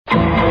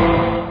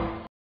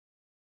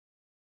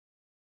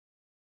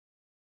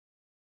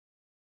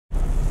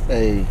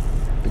Hey,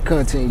 the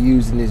content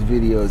used in this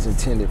video is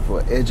intended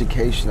for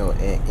educational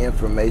and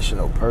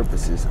informational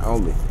purposes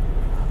only.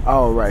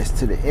 All rights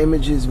to the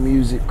images,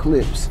 music,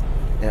 clips,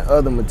 and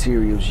other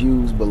materials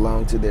used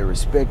belong to their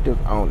respective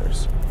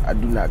owners. I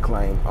do not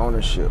claim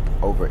ownership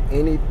over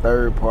any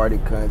third-party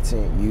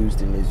content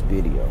used in this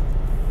video.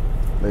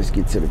 Let's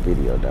get to the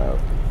video, dog.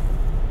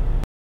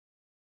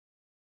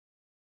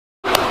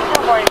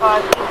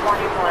 245,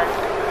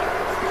 244.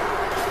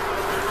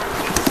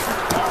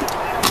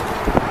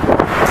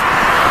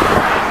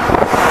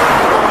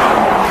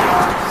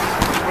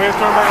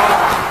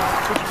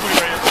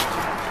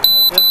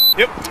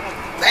 Yep.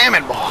 Damn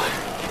it, boy.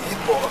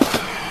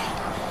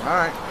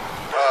 Alright.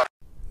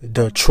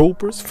 The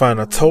troopers found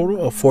a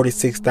total of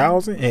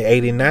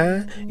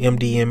 46,089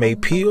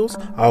 MDMA pills,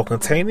 all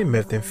containing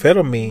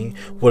methamphetamine,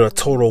 with a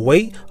total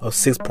weight of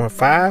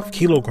 6.5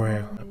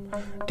 kilograms.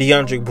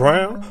 Deon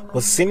Brown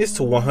was sentenced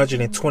to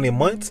 120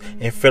 months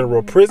in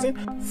federal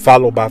prison,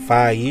 followed by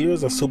 5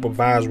 years of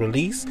supervised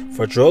release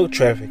for drug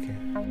trafficking.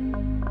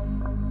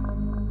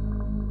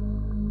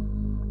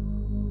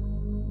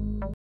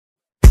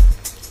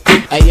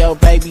 Hey yo,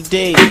 baby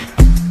D,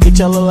 get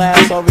your little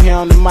ass over here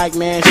on the mic,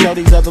 man. Show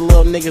these other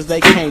little niggas they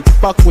can't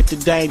fuck with the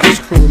dangerous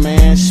crew,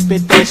 man.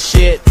 Spit that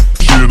shit.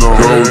 Shit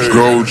on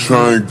gold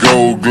chain,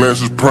 gold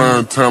glasses,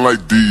 prime time like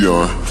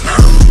Deon.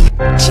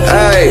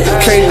 Hey,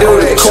 can't do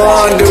the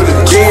Quan, do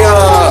the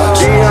Deon.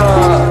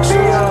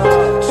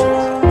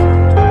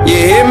 You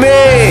hear me?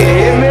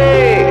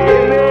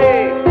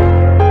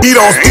 He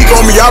don't speak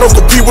on me, I don't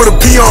compete with a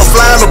peon.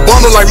 Flying a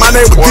bundle like my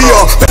name was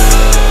Deon.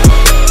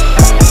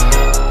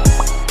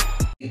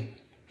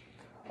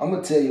 I'm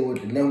going to tell you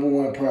what the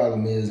 #1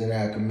 problem is in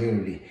our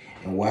community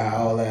and why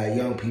all our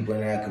young people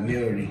in our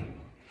community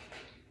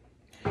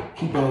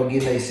keep on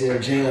getting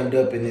themselves jammed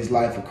up in this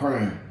life of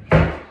crime.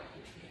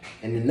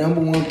 And the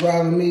 #1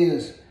 problem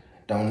is,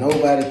 don't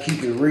nobody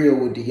keep it real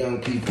with the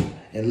young people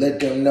and let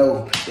them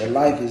know that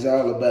life is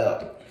all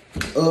about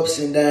ups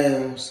and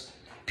downs,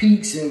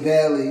 peaks and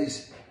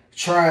valleys,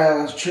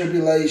 trials,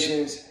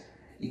 tribulations.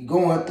 You're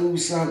going through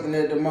something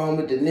at the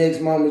moment, the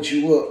next moment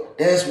you up.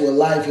 That's what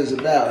life is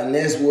about, and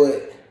that's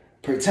what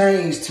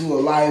pertains to a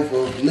life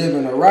of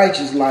living a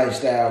righteous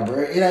lifestyle, bro.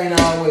 It ain't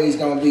always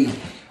gonna be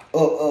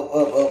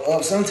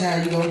up.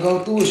 Sometimes you're gonna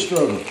go through a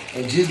struggle.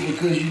 And just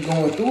because you're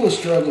going through a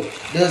struggle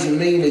doesn't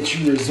mean that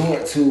you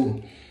resort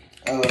to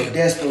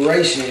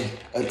desperation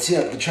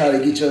attempt to try to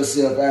get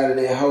yourself out of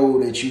that hole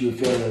that you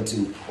fell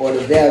into, or the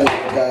valley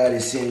that God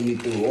is sending you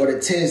through, or the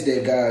test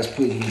that God's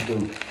putting you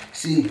through.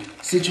 See,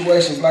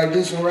 situations like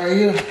this one right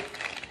here,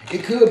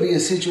 it could be a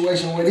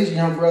situation where this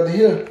young brother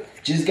here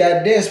just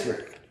got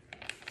desperate.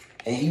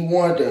 And he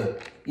wanted to,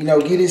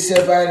 get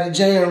himself out of the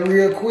jam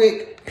real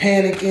quick,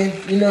 panicking,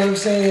 you know what I'm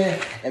saying?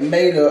 And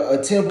made a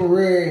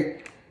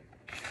temporary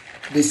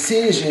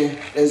decision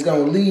that's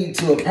going to lead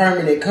to a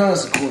permanent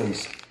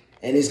consequence.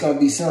 And it's going to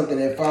be something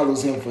that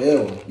follows him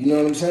forever. You know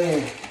what I'm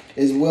saying?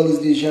 As well as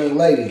this young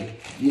lady.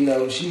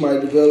 She might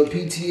develop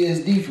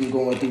PTSD from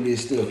going through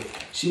this stuff.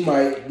 She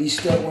might be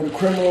stuck with a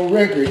criminal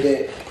record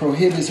that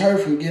prohibits her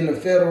from getting a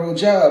federal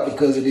job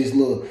because of this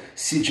little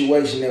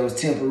situation that was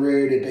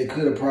temporary that they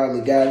could have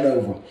probably gotten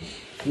over.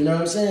 You know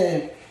what I'm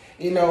saying?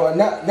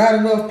 Not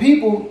enough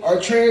people are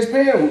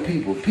transparent with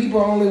people.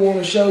 People only want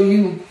to show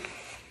you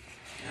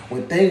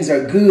when things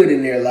are good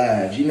in their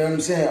lives. You know what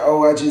I'm saying?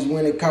 Oh, I just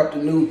went and copped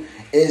a new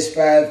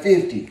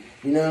S550.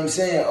 You know what I'm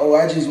saying? Oh,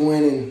 I just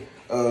went and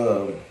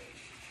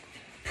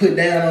put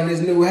down on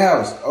this new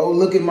house. Oh,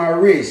 look at my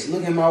wrist.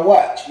 Look at my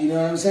watch. You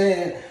know what I'm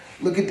saying?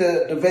 Look at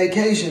the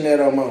vacation that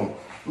I'm on.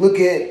 Look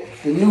at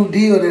the new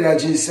deal that I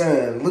just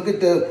signed. Look at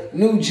the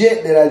new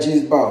jet that I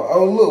just bought.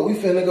 Oh, look, we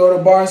finna go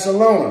to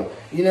Barcelona.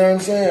 You know what I'm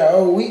saying?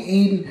 Oh, we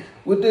eating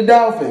with the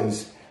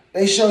Dolphins.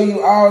 They show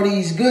you all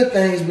these good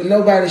things, but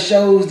nobody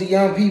shows the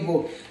young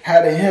people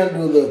how to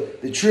handle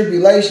the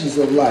tribulations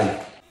of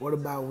life. What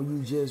about when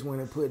you just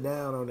went and put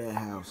down on that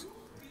house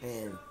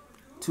and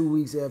 2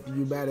 weeks after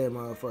you buy that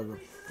motherfucker,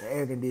 the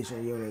air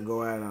conditioning unit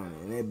go out on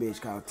it, and that bitch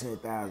cost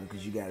 $10,000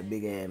 because you got a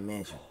big ass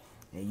mansion,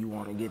 and you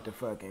want to get the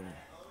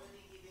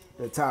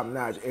top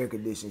notch air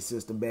conditioning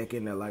system back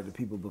in there like the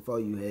people before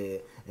you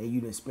had, and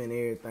you done spend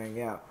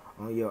everything out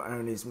on your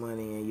earnest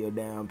money and your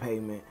down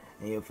payment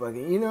and your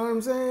fucking, you know what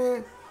I'm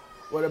saying?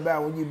 What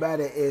about when you buy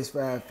that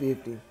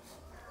S550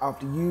 off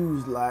the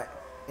used lot,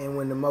 and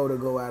when the motor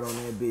go out on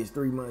that bitch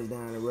 3 months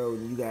down the road,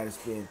 and you got to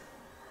spend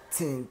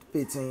 $10,000,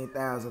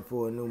 $15,000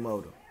 for a new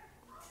motor?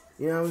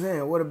 You know what I'm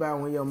saying? What about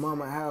when your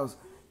mama house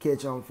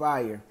catch on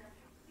fire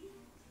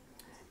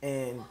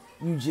and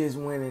you just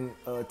went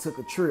and took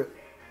a trip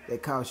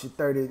that cost you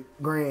 30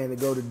 grand to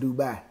go to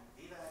Dubai?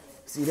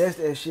 See, that's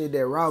that shit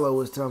that Rollo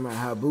was talking about,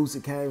 how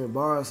Boosie came and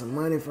borrowed some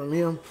money from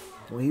him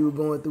when he was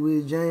going through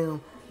his jam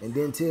and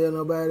didn't tell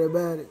nobody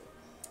about it.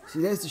 See,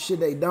 that's the shit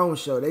they don't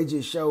show. They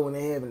just show when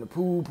they having the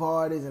pool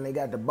parties and they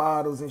got the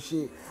bottles and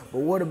shit. But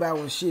what about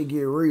when shit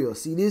get real?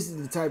 See, this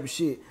is the type of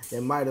shit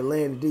that might have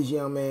landed this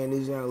young man,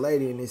 this young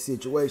lady in this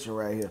situation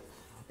right here.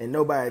 and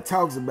nobody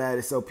talks about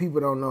it, so people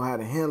don't know how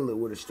to handle it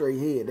with a straight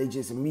head. They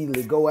just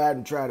immediately go out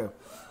and try to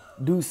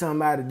do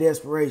something out of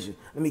desperation.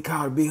 Let me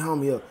call the big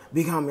homie up.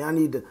 Big homie,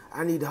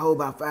 I need to hold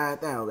about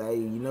 5,000. Hey,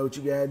 you know what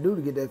you gotta do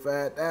to get that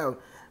 5,000?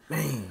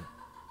 Man.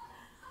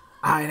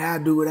 All right,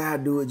 I'll do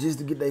it just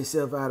to get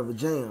themselves out of a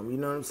jam. You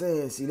know what I'm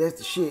saying? See, that's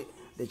the shit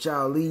that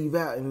y'all leave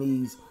out in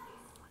these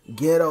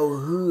ghetto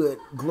hood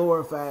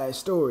glorified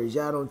stories.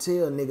 Y'all don't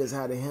tell niggas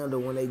how to handle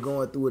when they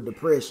going through a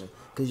depression,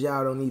 because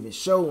y'all don't even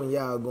show when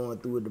y'all going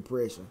through a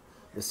depression.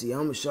 But see, I'm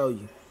going to show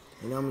you.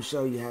 And I'm going to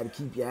show you how to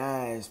keep your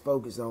eyes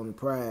focused on the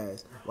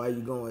prize while you're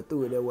going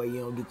through it. That way you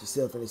don't get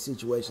yourself in a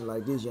situation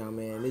like this young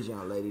man and this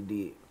young lady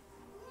did.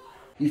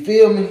 You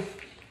feel me?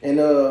 And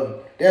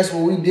that's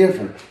where we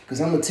different.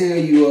 Because I'm going to tell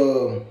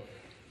you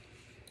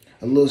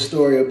a little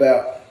story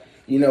about,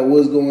 you know,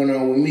 what's going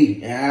on with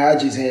me and how I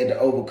just had to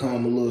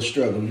overcome a little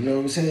struggle. You know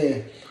what I'm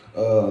saying?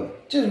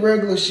 Just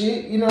regular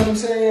shit. You know what I'm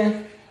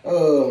saying?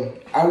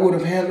 I would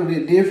have handled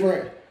it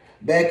different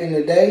back in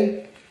the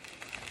day.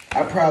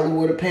 I probably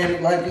would have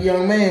panicked like the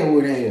young man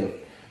would have.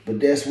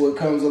 But that's what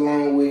comes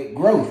along with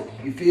growth.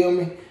 You feel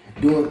me?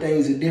 Doing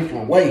things a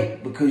different way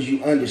because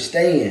you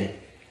understand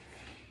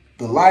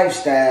the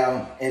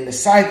lifestyle and the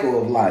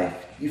cycle of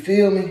life. You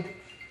feel me?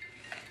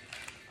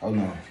 Hold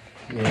on.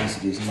 Let me answer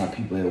this. My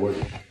people at work.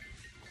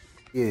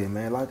 Yeah,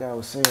 man, like I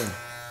was saying,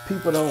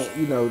 people don't,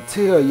 you know,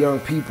 tell young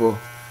people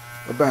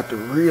about the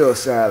real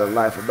side of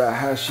life, about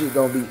how shit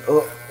gonna be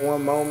up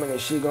one moment and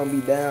shit gonna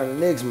be down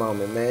the next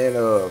moment, man.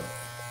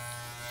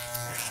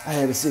 I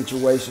had a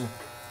situation,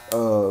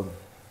 y'all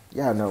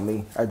know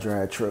me, I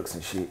drive trucks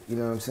and shit, you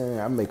know what I'm saying?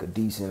 I make a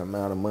decent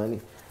amount of money.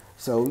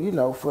 So, you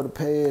know, for the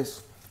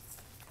past,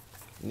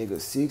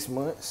 6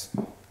 months,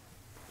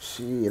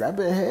 shit, I've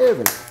been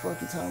having it.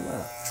 Fuck you talking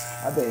about?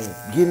 I've been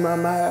getting my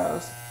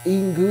miles,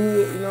 eating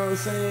good, you know what I'm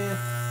saying?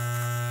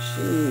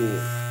 Shit,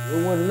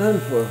 it wasn't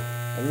nothing for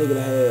a nigga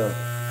to have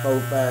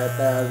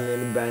 4,000-5,000 in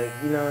the bank,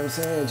 you know what I'm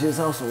saying? Just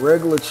on some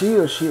regular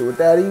chill shit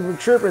without even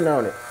tripping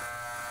on it.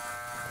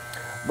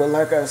 But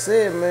like I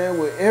said, man,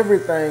 with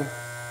everything,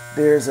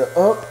 there's an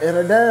up and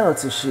a down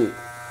to shit.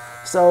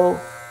 So,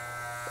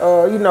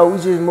 you know, we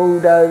just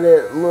moved out of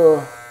that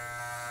little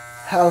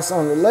house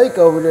on the lake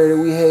over there that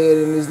we had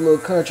in this little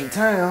country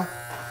town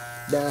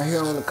down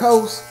here on the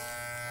coast.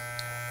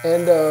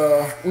 And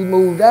we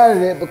moved out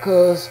of that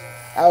because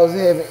I was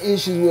having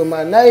issues with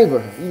my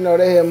neighbor. You know,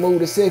 they had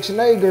moved a Section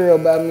 8 girl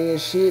by me and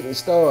shit and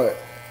started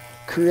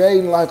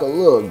creating like a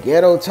little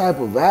ghetto type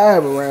of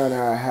vibe around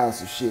our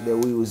house and shit that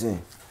we was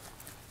in.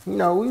 You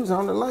know, we was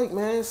on the lake,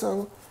 man,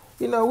 so,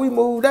 you know, we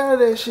moved out of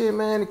that shit,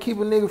 man, to keep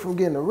a nigga from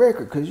getting a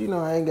record, because, you know,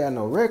 I ain't got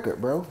no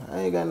record, bro. I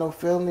ain't got no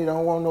felony,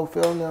 don't want no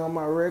felony on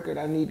my record.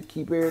 I need to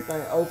keep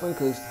everything open,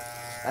 because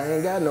I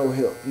ain't got no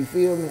help, you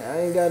feel me?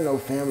 I ain't got no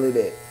family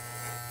that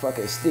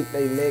fucking stick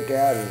their neck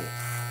out and,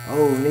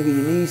 oh, nigga,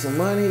 you need some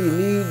money, you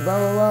need blah,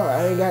 blah, blah.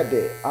 I ain't got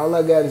that. All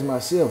I got is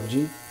myself,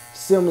 G.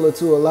 Similar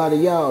to a lot of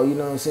y'all, you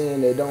know what I'm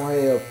saying, that don't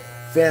have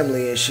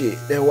family and shit.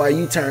 That's why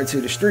you turn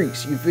to the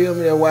streets. You feel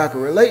me? That's why I can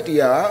relate to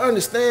y'all. I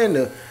understand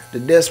the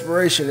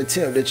desperation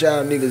attempt that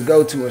y'all niggas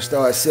go to and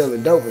start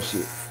selling dope and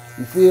shit.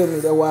 You feel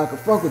me? That's why I can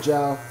fuck with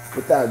y'all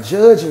without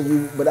judging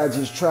you, but I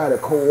just try to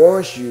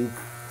coerce you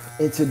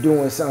into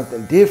doing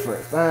something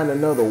different. Find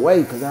another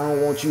way, because I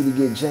don't want you to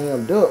get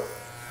jammed up.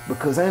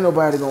 Because ain't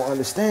nobody gonna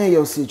understand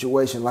your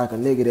situation like a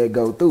nigga that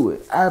go through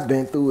it. I've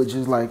been through it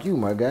just like you,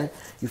 my guy.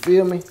 You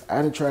feel me?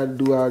 I done tried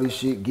to do all this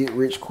shit, get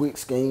rich quick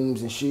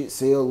schemes and shit,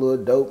 sell a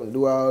little dope and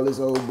do all this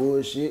old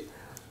bullshit.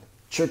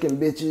 Tricking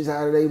bitches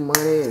out of their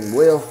money and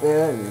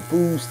welfare and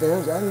food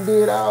stamps. I done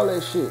did all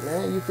that shit,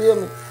 man. You feel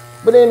me?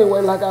 But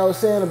anyway, like I was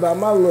saying about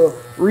my little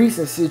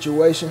recent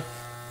situation.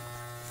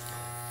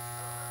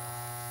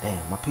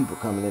 Damn, my people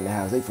coming in the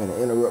house. They finna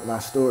interrupt my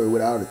story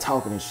with all the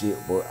talking and shit,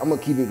 but I'm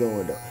gonna keep it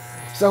going though.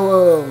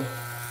 So,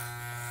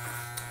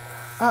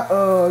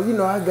 you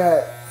know, I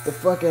got the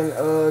fucking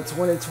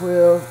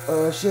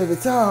 2012 Chevy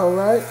Tahoe,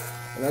 right?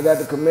 And I got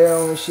the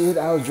Camaro and shit.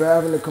 I was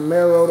driving the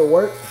Camaro to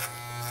work,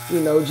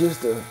 you know,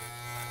 just to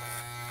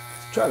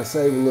try to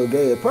save a little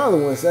gas. Probably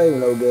wasn't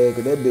saving no gas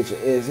because that bitch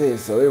is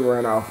SS, so it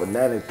ran off for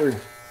 93.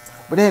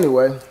 But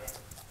anyway,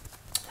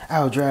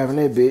 I was driving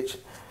that bitch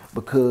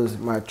because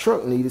my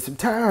truck needed some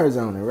tires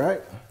on it,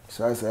 right?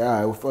 So I said, all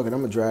right, well, fuck it, I'm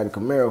gonna drive the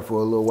Camaro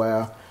for a little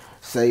while,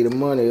 save the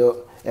money up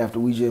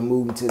after we just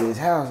moved into this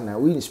house. Now,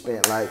 we done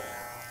spent like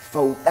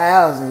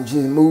 $4,000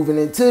 just moving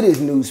into this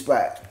new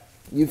spot.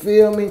 You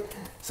feel me?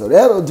 So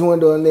that'll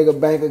dwindle a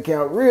nigga bank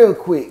account real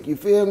quick. You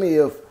feel me?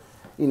 If,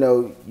 you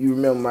know, you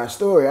remember my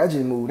story, I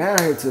just moved down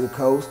here to the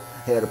coast,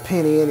 had a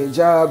penny any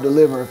job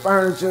delivering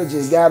furniture,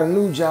 just got a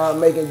new job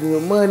making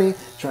good money,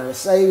 trying to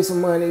save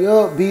some money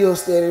up,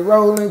 bills steady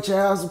rolling,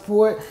 child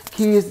support,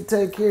 kids to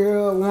take care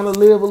of, want to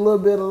live a little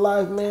bit of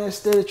life, man,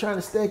 steady trying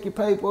to stack your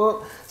paper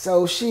up.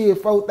 So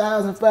shit,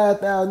 4,000,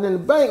 5,000 in the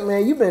bank,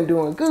 man, you been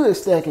doing good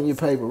stacking your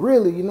paper,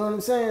 really, you know what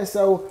I'm saying?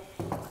 So,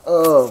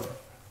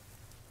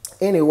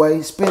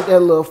 anyway, spent that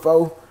little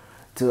 $4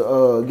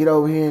 to get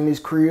over here in this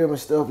crib and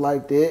stuff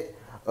like that.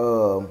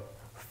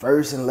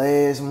 first and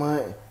last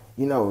month,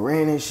 you know,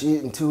 renting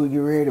shit until we get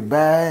ready to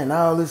buy and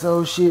all this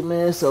old shit,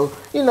 man. So,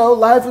 you know,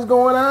 life is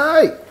going all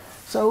right.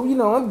 So, you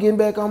know, I'm getting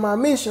back on my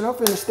mission. I'm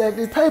finna stack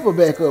this paper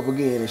back up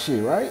again and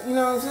shit, right? You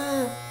know what I'm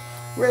saying?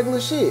 Regular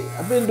shit.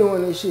 I've been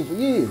doing this shit for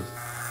years.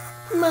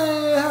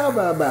 Man, how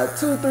about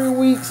 2-3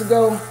 weeks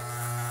ago,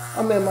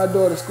 I'm at my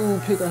daughter's school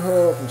picking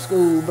her up from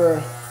school,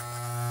 bro.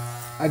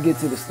 I get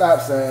to the stop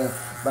sign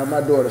by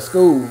my daughter's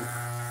school.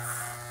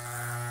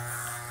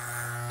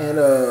 And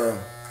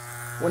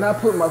when I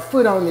put my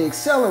foot on the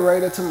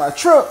accelerator to my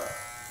truck,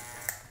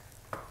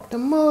 the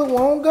mug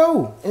won't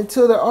go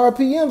until the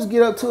RPMs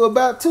get up to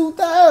about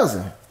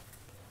 2,000.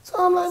 So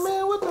I'm like,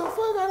 man, what the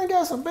fuck? I done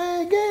got some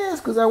bad gas,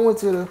 because I went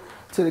to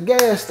the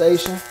gas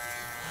station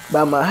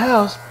by my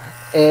house,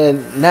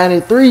 and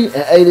 93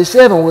 and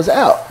 87 was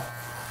out.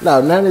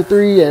 No,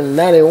 93 and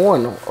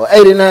 91, or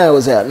 89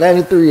 was out.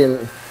 93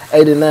 and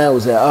 89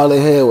 was out. All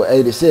they had was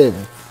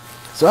 87.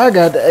 So I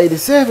got the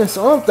 87,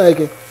 so I'm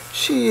thinking,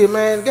 shit,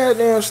 man,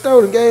 goddamn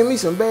store done gave me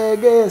some bad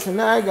gas, and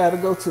now I gotta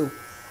go to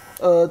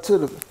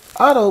the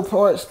auto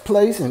parts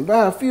place and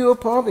buy a fuel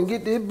pump and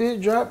get this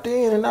bitch dropped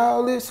in and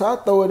all this. So I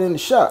throw it in the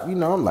shop. You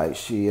know, I'm like,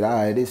 shit, all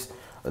right, it's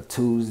a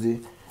Tuesday.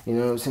 You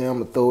know what I'm saying? I'm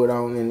gonna throw it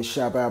on in the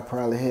shop. I'll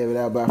probably have it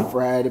out by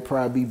Friday.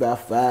 Probably be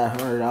about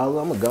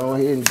 $500. I'm gonna go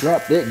ahead and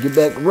drop that, get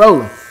back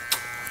rolling.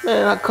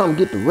 Man, I come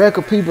get the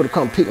record people to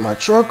come pick my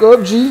truck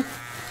up, G.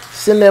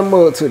 Send that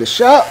mug to the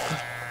shop.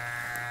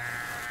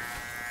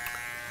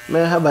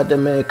 Man, how about that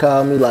man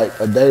called me like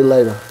a day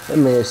later? That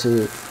man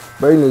said,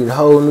 bro, you need a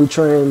whole new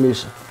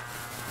transmission.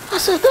 I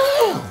said,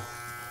 damn.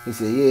 He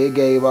said, yeah, it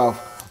gave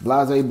off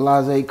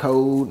blase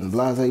code and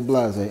blase.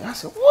 I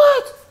said,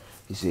 what?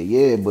 He said,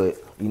 yeah, but,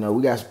 you know,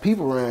 we got some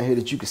people around here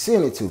that you can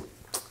send it to.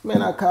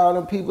 Man, I called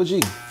them people,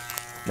 G.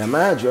 Now,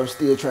 mind you, I'm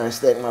still trying to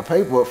stack my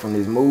paper up from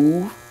this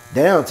move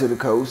down to the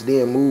coast,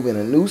 then move in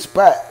a new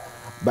spot.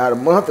 About a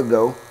month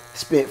ago,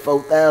 spent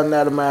 $4,000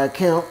 out of my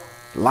account.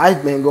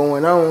 Life been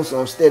going on,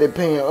 so I'm steady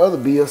paying other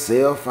bills,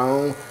 cell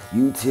phone,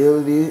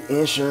 utilities,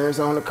 insurance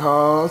on the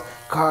cars,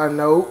 car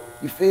note,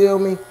 you feel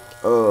me?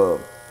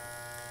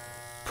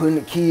 Putting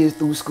the kids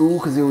through school,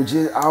 because it was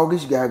just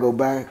August. You gotta go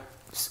buy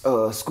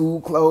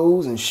school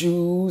clothes and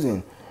shoes,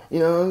 and you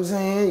know what I'm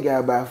saying? You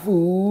gotta buy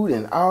food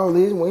and all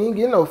this. We ain't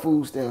getting no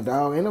food stamp,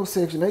 dog. Ain't no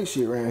Section 8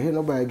 shit around here.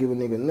 Nobody give a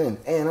nigga nothing.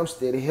 And I'm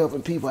steady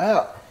helping people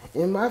out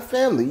in my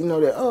family. You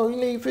know that, oh, you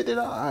need $50.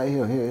 All right,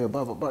 here,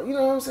 blah, blah, blah. You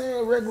know what I'm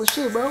saying? Regular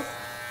shit, bro.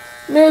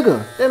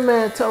 Nigga, that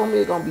man told me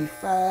it's gonna be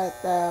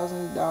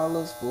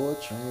 $5,000 for a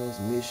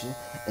transmission,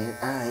 and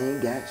I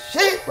ain't got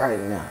shit right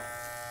now.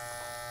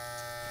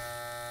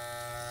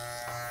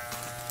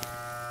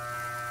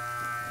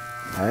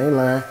 I ain't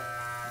lying.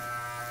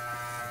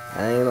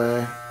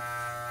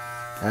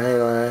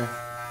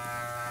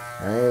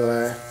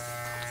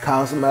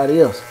 Call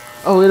somebody else.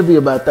 Oh, it'll be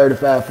about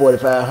 $3,500,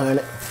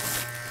 $4,500.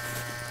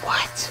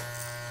 What?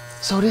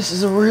 So this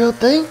is a real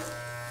thing?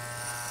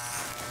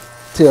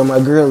 Tell my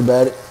girl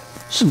about it.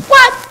 She,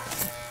 what?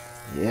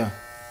 Yeah,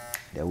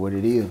 that's what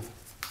it is.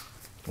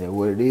 That's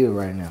what it is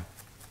right now.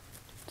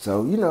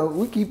 So, you know,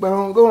 we keep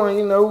on going.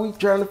 You know, we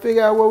trying to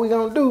figure out what we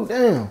gonna do.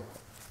 Damn.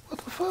 What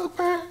the fuck,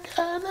 man?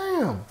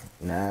 Goddamn.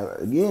 Now,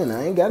 again,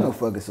 I ain't got no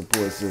fucking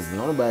support system.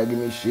 Nobody give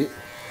me shit.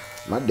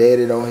 My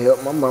daddy don't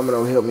help. My mama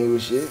don't help me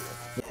with shit.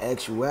 In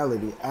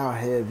actuality, I'll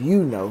have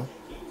you know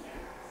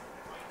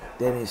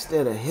that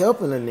instead of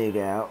helping a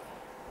nigga out,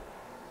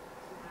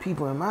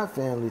 people in my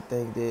family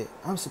think that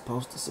I'm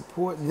supposed to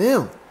support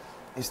them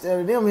instead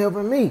of them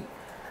helping me.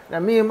 Now,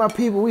 me and my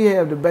people, we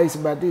have debates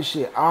about this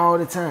shit all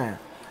the time.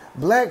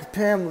 Black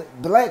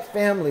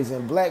families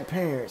and black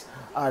parents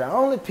are the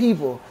only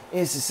people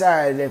in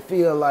society that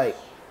feel like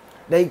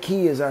they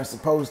kids are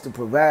supposed to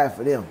provide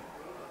for them.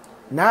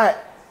 Not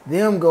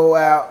them go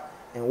out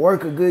and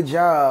work a good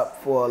job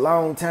for a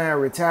long time,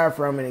 retire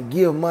from it, and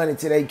give money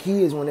to their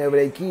kids whenever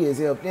their kids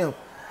help them.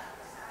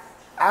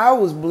 I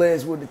was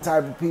blessed with the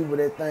type of people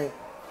that think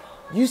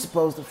you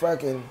supposed to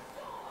fucking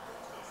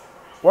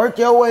work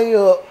your way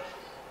up.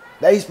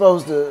 They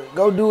supposed to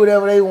go do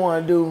whatever they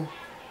want to do.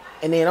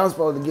 And then I'm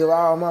supposed to give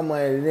all my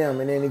money to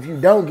them. And then if you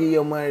don't give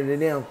your money to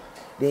them,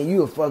 then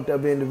you a fucked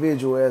up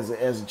individual as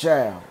a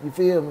child. You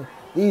feel me?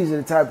 These are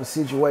the type of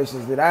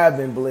situations that I've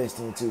been blessed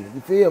into.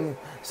 You feel me?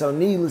 So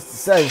needless to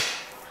say,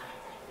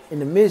 in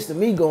the midst of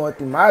me going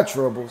through my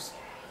troubles,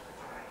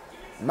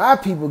 my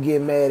people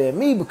get mad at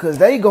me because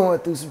they going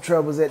through some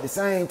troubles at the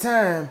same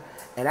time,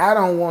 and I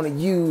don't want to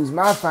use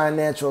my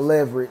financial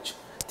leverage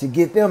to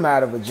get them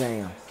out of a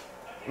jam.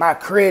 My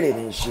credit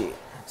and shit.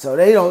 So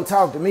they don't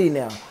talk to me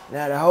now.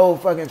 Now the whole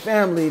fucking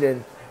family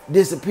then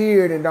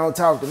disappeared and don't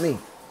talk to me.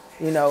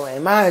 You know,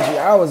 and mind you,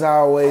 I was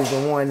always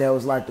the one that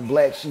was like the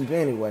black sheep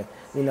anyway.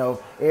 You know,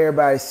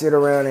 everybody sit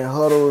around in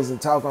huddles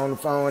and talk on the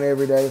phone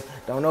every day.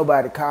 Don't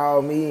nobody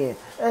call me and,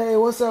 hey,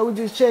 what's up? We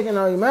just checking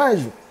on you.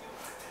 Mind you,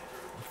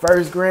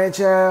 first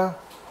grandchild,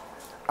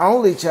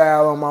 only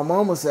child on my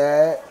mama's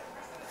side,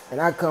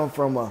 and I come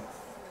from a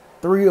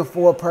 3 or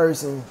 4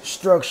 person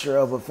structure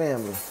of a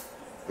family.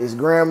 It's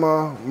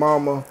grandma,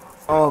 mama,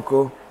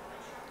 uncle,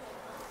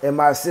 and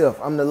myself.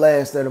 I'm the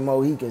last of the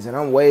Mohicans, and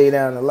I'm way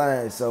down the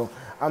line. So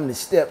I'm the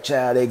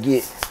stepchild that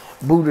get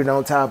booted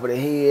on top of the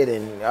head,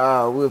 and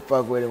we'll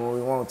fuck with it when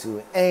we want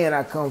to. And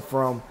I come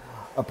from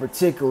a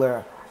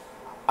particular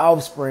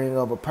offspring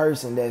of a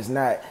person that's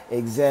not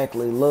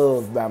exactly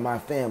loved by my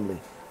family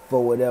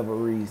for whatever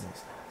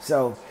reasons.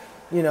 So,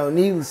 you know,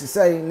 needless to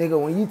say, nigga,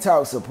 when you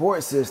talk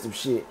support system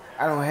shit,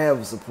 I don't have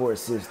a support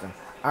system.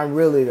 I'm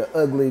really the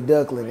ugly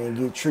duckling and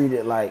get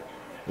treated like,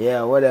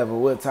 yeah, whatever,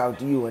 we'll talk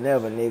to you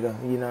whenever, nigga.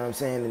 You know what I'm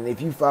saying? And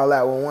if you fall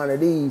out with one of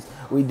these,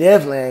 we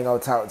definitely ain't gonna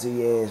talk to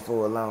your ass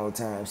for a long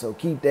time. So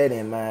keep that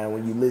in mind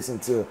when you listen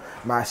to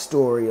my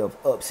story of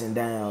ups and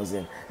downs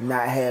and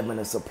not having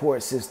a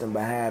support system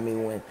behind me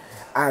when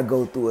I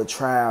go through a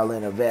trial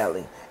in a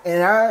valley.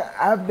 And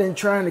I've been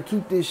trying to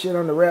keep this shit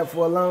on the rap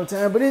for a long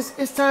time, but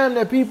it's time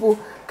that people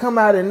come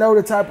out and know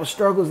the type of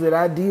struggles that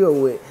I deal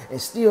with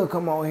and still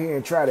come on here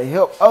and try to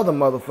help other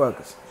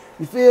motherfuckers.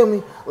 You feel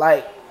me?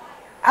 Like,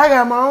 I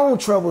got my own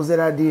troubles that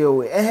I deal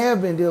with and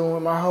have been dealing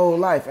with my whole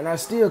life, and I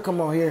still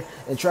come on here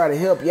and try to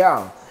help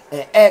y'all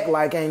and act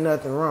like ain't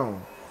nothing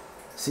wrong.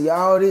 See,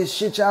 all this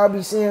shit y'all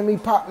be seeing me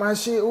pop my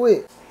shit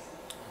with,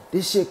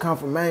 this shit come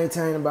from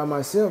maintaining by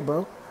myself,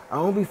 bro. I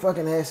don't be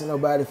fucking asking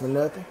nobody for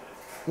nothing.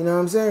 You know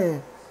what I'm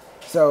saying?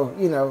 So,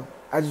 you know,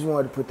 I just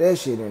wanted to put that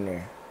shit in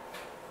there.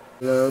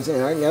 You know what I'm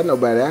saying? I ain't got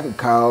nobody I can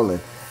call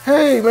and,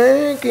 hey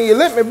man, can you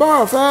let me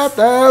borrow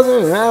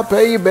 $5,000 and I'll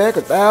pay you back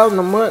 $1,000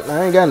 a month?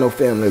 I ain't got no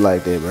family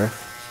like that, bro.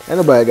 Ain't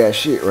nobody got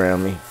shit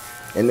around me.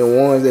 And the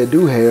ones that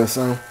do have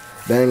some,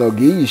 they ain't gonna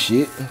give you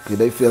shit because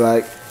they feel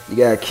like you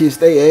gotta kiss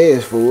their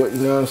ass for it.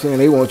 You know what I'm saying?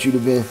 They want you to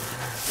be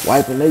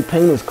wiping their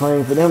penis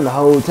clean for them the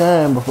whole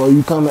time before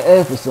you come and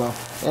ask for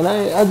something. And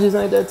I just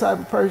ain't that type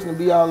of person to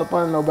be all up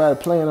under nobody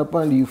playing up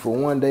under you for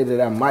one day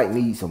that I might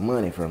need some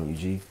money from you,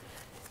 G.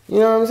 You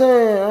know what I'm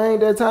saying? I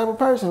ain't that type of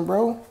person,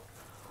 bro.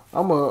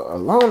 I'm a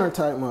loner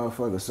type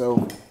motherfucker.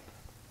 So,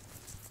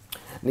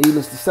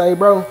 needless to say,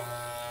 bro,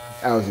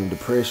 I was in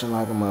depression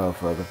like a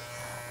motherfucker.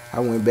 I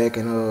went back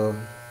and,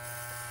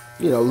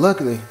 you know,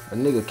 luckily, a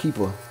nigga keep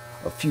a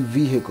few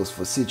vehicles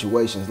for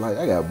situations like,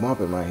 I got a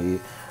bump in my head.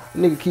 A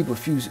nigga keep a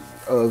few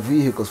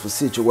vehicles for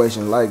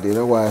situations like that. That's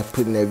why I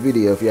put in that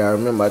video. If y'all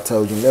remember, I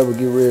told you never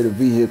get rid of a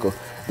vehicle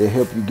that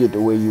help you get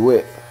to where you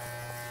at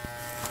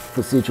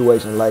for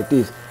situations like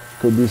this.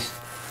 Cause this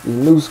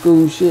new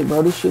school shit,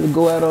 bro, this shit'll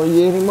go out on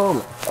you any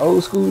moment.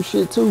 Old school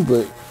shit too,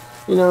 but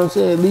you know what I'm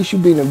saying? At least you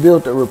been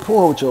built a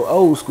rapport with your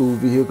old school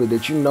vehicle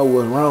that you know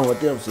what's wrong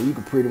with them, so you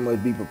can pretty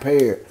much be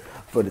prepared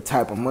for the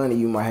type of money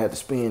you might have to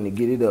spend to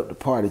get it up the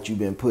par that you've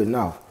been putting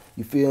off.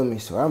 You feel me?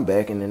 So I'm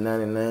back in the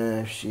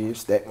 99 shit,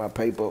 stacked my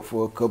paper up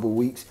for a couple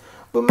weeks.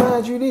 But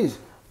mind you this,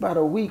 about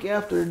a week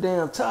after the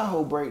damn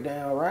Tahoe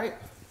breakdown, right?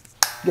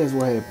 Guess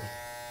what happened?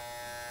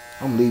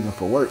 I'm leaving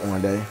for work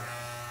one day.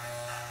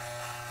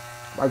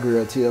 My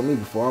girl tell me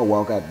before I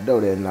walk out the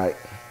door that night,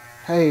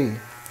 hey,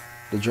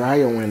 the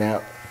dryer went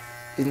out.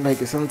 It's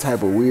making some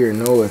type of weird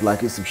noise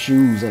like it's some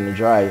shoes in the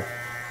dryer.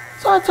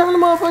 So I turn the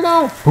motherfucker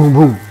on. Boom,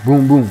 boom,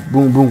 boom, boom,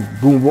 boom, boom,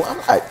 boom, boom. I'm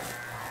like,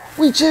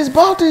 we just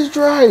bought this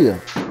dryer.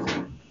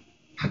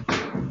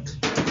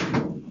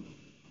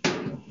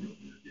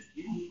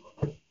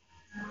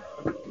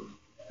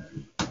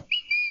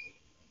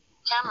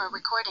 Camera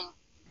recording.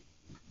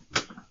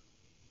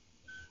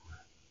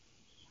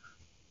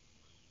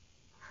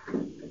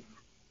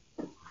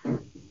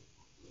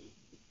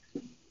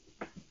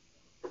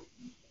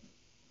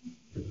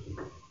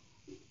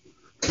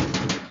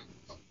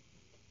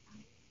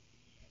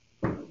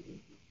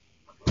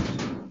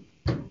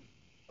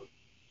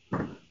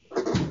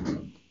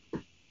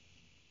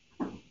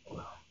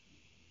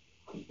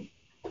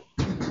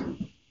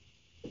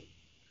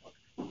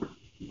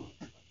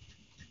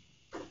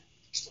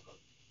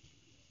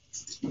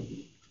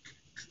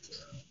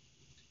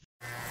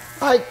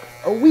 Like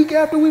a week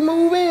after we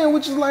move in,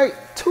 which is like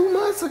 2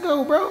 months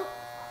ago, bro.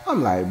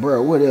 I'm like,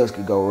 bro, what else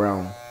could go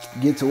wrong?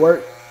 Get to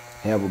work,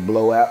 have a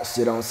blowout,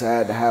 sit on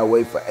side the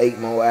highway for 8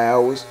 more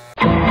hours.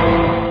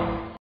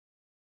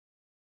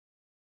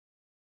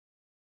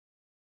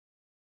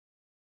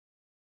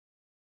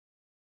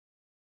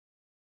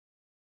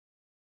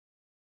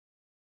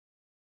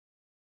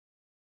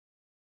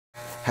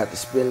 Have to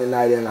spend the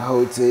night in a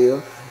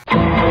hotel.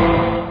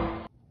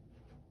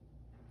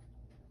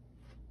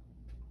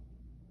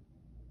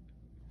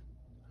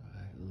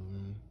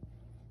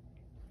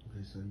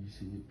 Okay, so you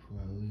see it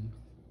probably.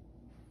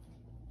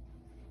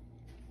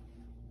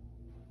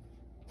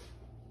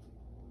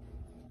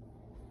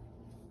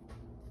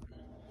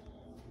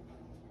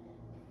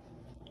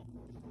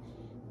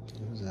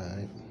 It was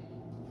alright.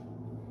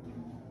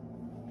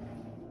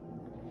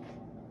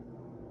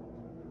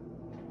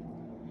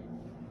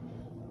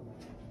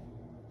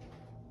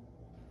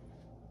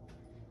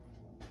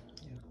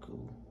 Yeah, cool.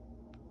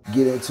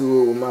 Get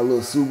into it with my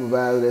little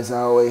supervisor that's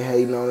always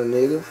hating on a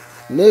nigga.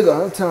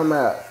 Nigga, I'm talking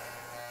about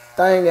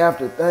thing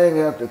after thing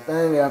after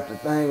thing after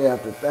thing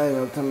after thing.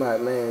 I'm talking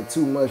about, man,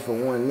 too much for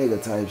one nigga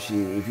type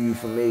shit. If you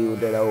familiar with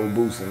that old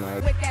Boosie,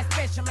 man. With that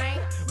special, man,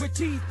 with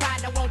cheese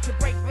partner, won't you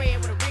break bread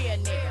with a real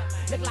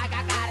nigga? Look like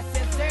I gotta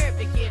serve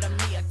to get a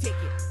meal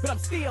ticket. But I'm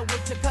still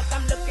with you, cause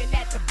I'm looking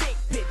at the big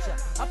picture.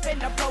 I'm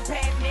finna blow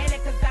past Nelly,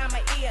 cause I'm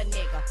a ear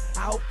nigga.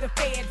 I hope the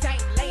feds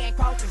ain't laying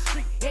across the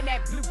street in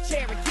that blue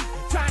Cherokee.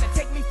 Trying to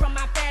take me from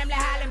my family,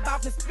 hollering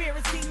about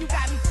conspiracy. You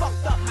got me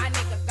fucked up, my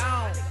nigga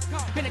gone.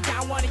 Been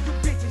down one of you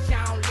bitches,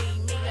 y'all don't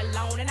leave me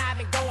alone. And I've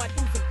been going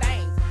through some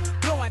things,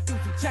 going through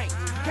some change.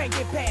 Can't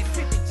get past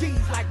 50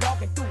 G's like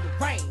walking through the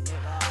rain, nigga.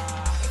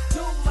 It's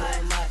too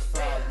much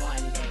for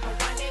one nigga.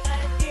 One nigga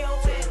to deal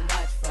with. Too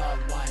much for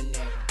one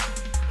nigga.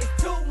 It's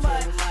too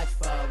much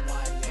for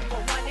one nigga.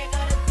 For one nigga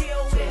to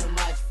deal with. Too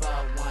much for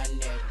one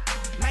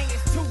nigga. Man,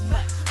 it's too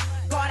much.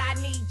 God, I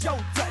need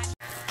your touch.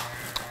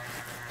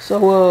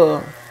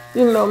 So,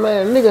 you know,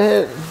 man, nigga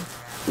had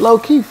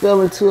low-key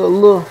fell into a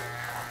little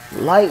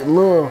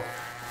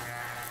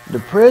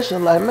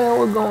depression, like, man,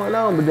 what's going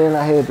on? But then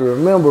I had to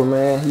remember,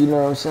 man, you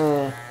know what I'm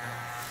saying?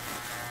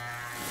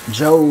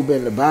 Job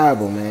in the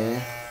Bible,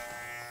 man.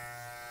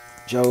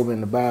 Job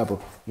in the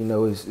Bible, you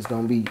know, it's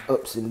gonna be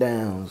ups and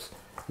downs,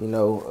 you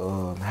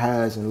know,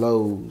 highs and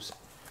lows,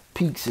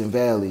 peaks and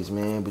valleys,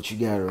 man. But you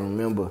gotta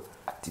remember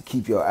to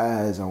keep your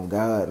eyes on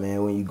God,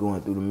 man, when you're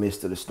going through the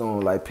midst of the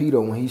storm. Like Peter,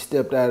 when he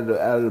stepped out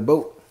of the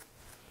boat.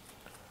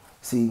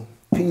 See,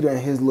 Peter and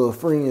his little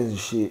friends and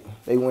shit,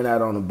 they went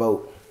out on the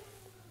boat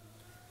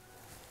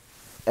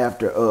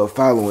after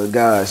following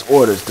God's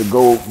orders to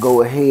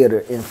go ahead or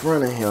in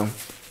front of him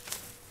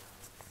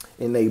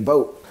in their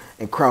boat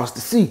and cross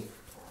the sea.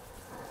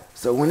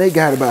 So when they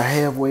got about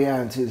halfway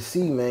out into the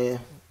sea, man,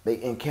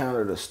 they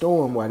encountered a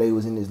storm while they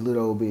was in this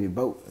little old bitty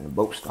boat, and the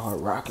boat started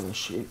rocking and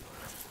shit.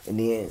 And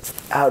then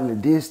out in the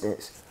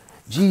distance,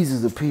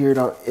 Jesus appeared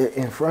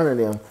in front of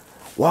them,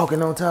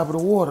 walking on top of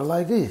the water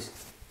like this.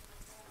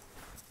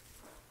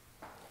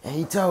 And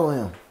he told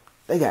him,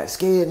 they got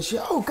scared and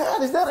shit. Oh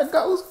God, is that a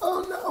ghost?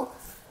 Oh no.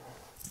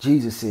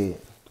 Jesus said,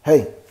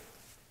 hey,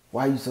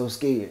 why you so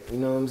scared? You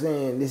know what I'm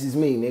saying? This is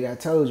me, nigga. I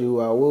told you who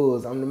I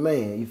was. I'm the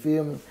man. You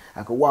feel me?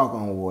 I could walk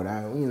on water.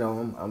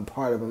 I'm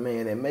part of a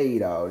man that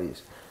made all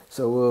this.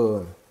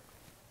 So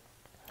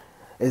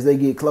as they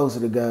get closer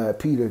to God,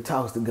 Peter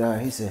talks to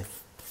God. He said,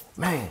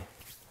 man,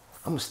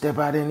 I'm gonna step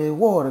out in this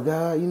water,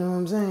 God. You know what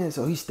I'm saying?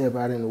 So he stepped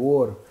out in the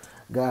water.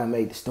 God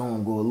made the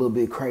storm go a little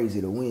bit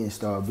crazy. The wind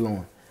started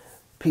blowing.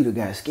 Peter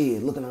got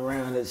scared, looking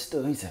around at the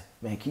stuff. He said,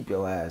 man, keep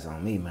your eyes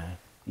on me, man.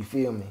 You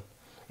feel me?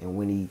 And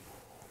when he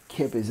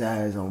kept his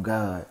eyes on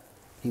God,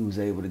 he was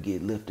able to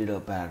get lifted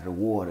up out of the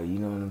water. You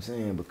know what I'm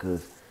saying?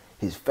 Because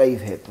his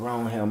faith had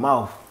thrown him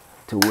off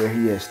to where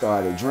he had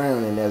started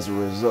drowning as a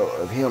result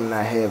of him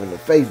not having the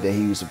faith that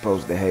he was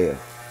supposed to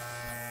have.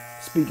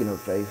 Speaking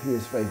of faith,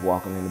 here's faith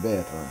walking in the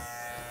bathroom.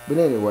 But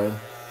anyway,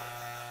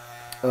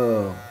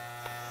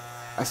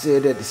 I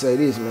said that to say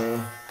this,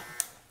 man.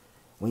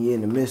 When you're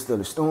in the midst of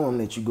the storm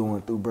that you're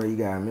going through, bro, you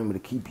got to remember to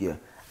keep your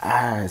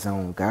eyes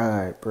on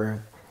God, bro,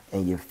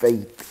 and your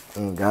faith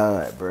in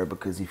God, bro,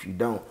 because if you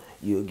don't,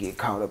 you'll get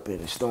caught up in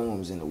the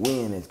storms and the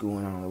wind that's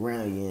going on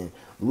around you and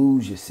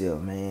lose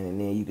yourself, man, and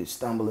then you could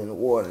stumble in the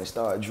water and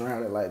start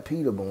drowning like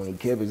Peter. But when he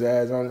kept his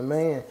eyes on the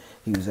man,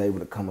 he was able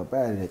to come up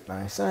out of that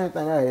thing. Same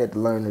thing I had to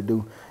learn to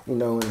do, you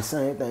know, and the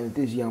same thing that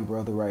this young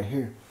brother right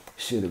here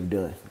should have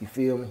done. You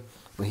feel me?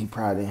 But he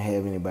probably didn't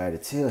have anybody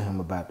to tell him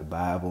about the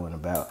Bible and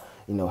about,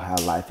 you know, how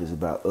life is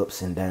about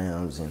ups and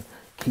downs and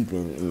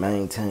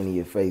maintaining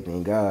your faith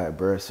in God,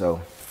 bro.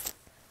 So,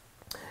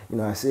 you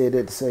know, I said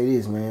that to say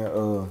this,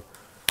 man.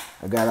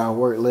 I got out of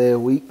work last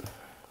week.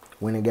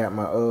 Went and got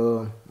my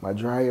my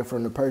dryer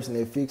from the person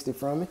that fixed it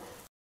from me.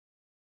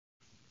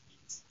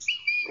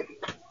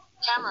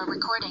 Camera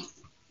recording.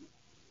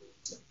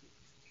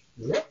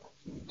 Yep.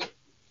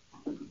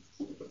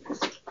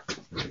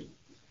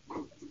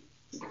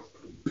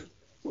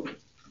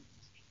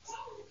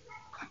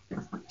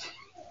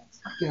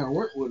 Yeah, I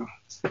work with him.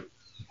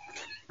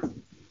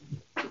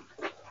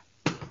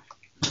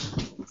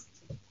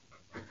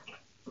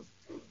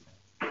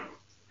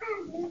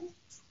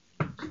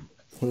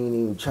 He ain't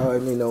even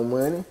charge me no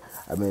money.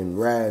 I've been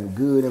riding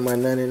good in my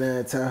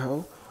 99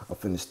 Tahoe. I'm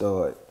finna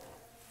start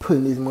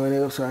putting this money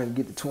up so I can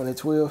get the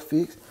 2012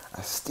 fixed.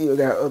 I still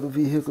got other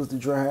vehicles to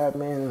drive,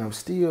 man, and I'm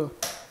still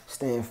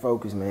staying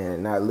focused, man,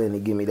 and not letting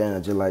it get me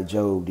down just like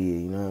Job did,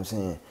 you know what I'm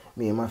saying?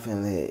 Me and my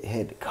family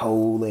had the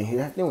cold in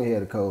here. I think we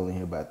had the cold in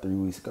here about 3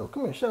 weeks ago.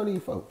 Come here, show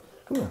these folks.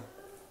 Come here.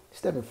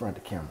 Step in front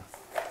of the camera.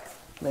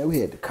 Man, we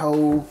had the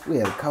cold. We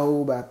had a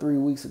cold about 3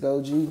 weeks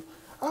ago, G.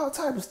 All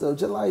type of stuff,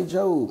 just like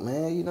Job,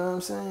 man. You know what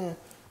I'm saying?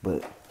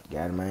 But you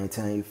gotta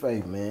maintain your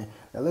faith, man.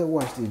 Now let's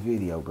watch this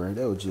video, bro.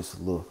 That was just a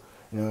little,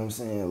 you know what I'm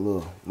saying? A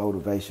little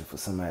motivation for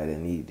somebody that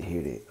needed to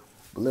hear that.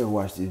 But let's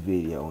watch this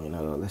video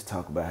and let's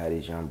talk about how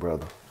this young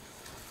brother.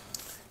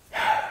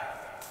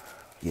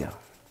 Yeah.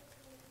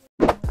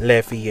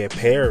 Lafayette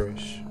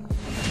Parish.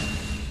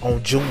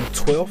 On June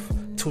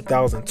 12th,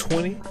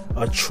 2020,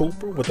 a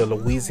trooper with the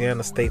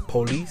Louisiana State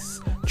Police,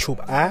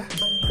 Troop I,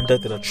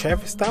 conducted a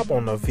traffic stop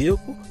on a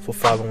vehicle for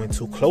following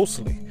too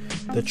closely.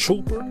 The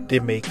trooper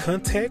then made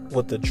contact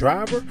with the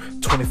driver,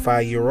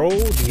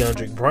 25-year-old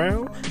Deon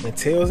Brown, and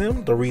tells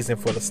him the reason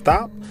for the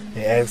stop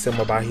and asks him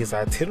about his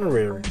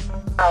itinerary.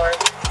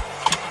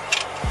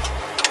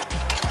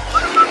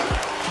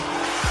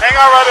 Hang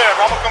out right there,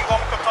 bro. I'm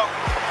gonna come talk to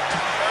you.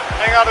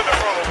 Hang out in the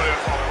front over there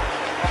for me.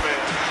 My bad.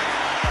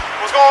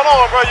 What's going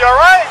on, bro? You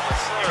alright?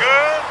 You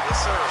good?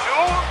 Yes, sir.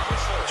 Sure?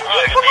 Yes, sir. You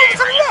good? Come over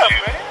to the left,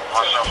 man.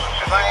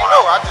 Cause I ain't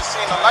know. I just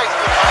seen the lights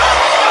get behind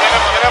me.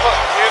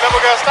 You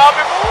never got stopped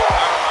before?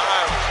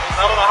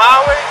 Not on the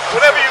highway?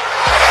 Whatever you,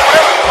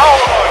 how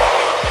old are you?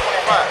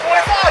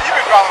 25. You've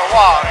been driving a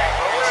while, man.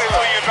 So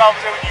you're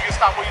driving there when you can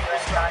stop where you can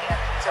stop.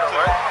 To the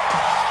right?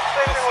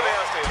 Same thing on the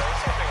interstate, though.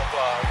 Same thing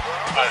applies, bro.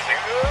 You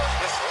good?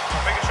 Yes, sir.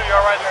 Making sure you're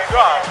alright as you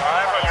drive,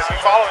 alright? Because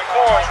you following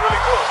cars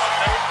really good.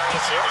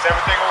 Yes, sir. Is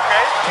everything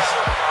okay? Yes,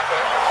 sir.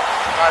 Okay.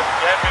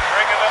 You haven't been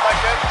drinking nothing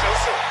like that? Yes,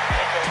 sir.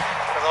 Okay.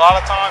 Because a lot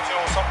of times, you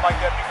know, something like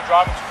that, people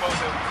driving too close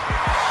to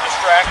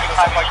distracted or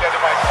something like that,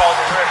 it might cause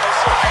a wreck. Yes,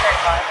 sir.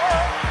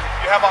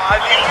 You have an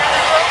ID with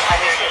you, bro?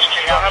 Yes, sir.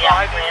 You don't have an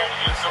ID with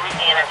you?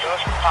 Louisiana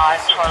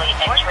 225, Charlie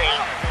X-ray,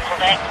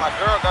 Quebec. My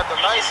girl got the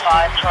license.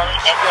 5, Charlie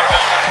X-ray,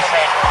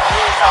 Quebec.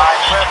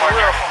 5,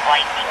 order from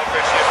White.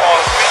 Okay, she fall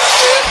asleep.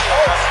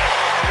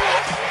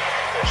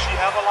 Does she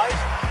have a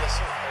license? Yes,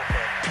 sir.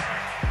 Okay.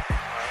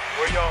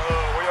 Where y'all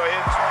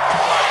heading to?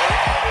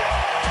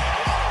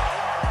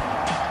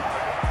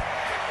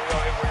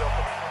 Where y'all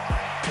coming from?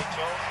 Lake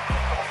Charles?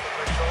 Coming from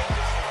Lake Charles?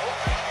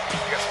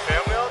 You got some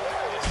family out there?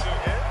 Yes, sir.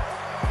 Yeah.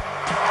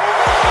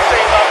 What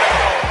stays out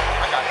there?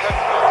 I got nothing.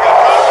 You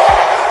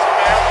got some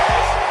family?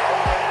 Yes, sir.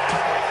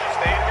 You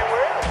staying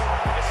anywhere?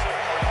 Yes, sir.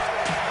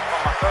 On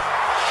my cousin.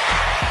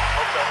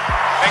 Okay.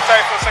 Hang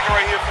tight for a second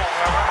right here for me,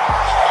 alright?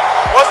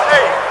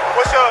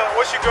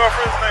 What's your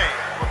girlfriend's name?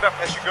 Rebecca.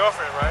 That's your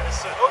girlfriend, right?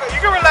 Yes, sir. Okay, you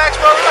can relax,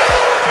 bro. Relax.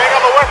 You ain't got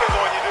no weapons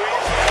on you, do you?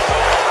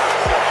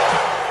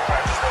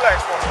 Alright, just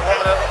relax for me.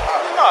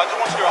 No, I just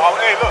want you to.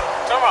 Hey, look,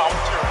 turn around. I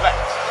want you to relax.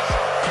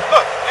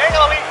 Look, you ain't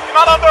gonna leave. You're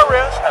not under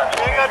arrest.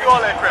 You ain't gotta do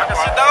all that crap.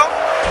 Right? Sit down.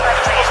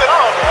 You gonna sit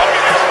down, bro?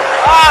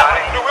 I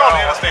mean, dude, we on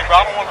the interstate,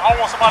 bro. I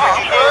don't want somebody to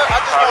get hurt. I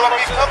just want to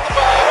be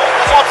comfortable.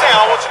 That's what I'm saying.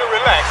 I want you to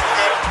relax,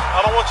 okay? I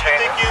don't want you to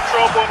think you're in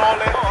trouble and all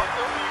that.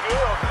 You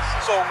good?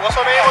 So, what's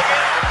her name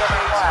again?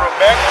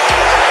 Rebecca.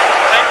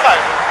 Hang tight,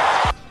 bro.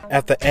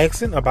 After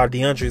asking about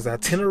DeAndre's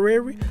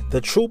itinerary, the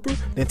trooper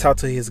then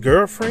talked to his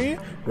girlfriend,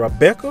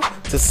 Rebecca,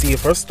 to see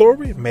if her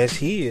story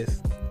matched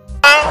his.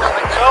 Oh,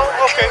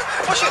 okay.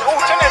 What's your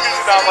name? You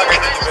sound like a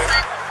baby.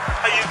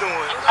 How you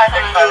doing?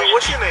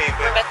 What's your name,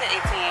 baby? Rebecca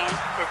 18.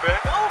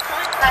 Rebecca?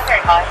 Okay. Not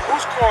very much.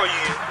 Whose car are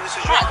you in? This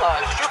is your My car.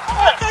 This is your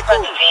car? Okay,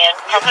 cool.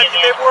 You have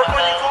your paperwork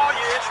on your car?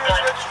 Your insurance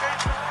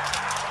registration?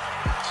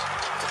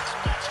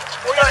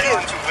 Where y'all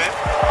heading to, man?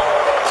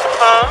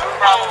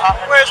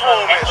 Where's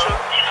home at, sugar?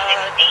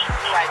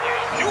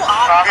 New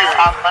Iberia.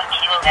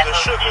 The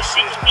sugar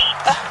city.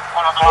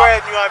 Where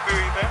at New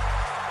Iberia, man?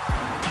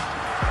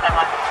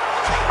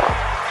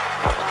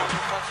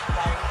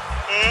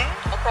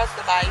 Across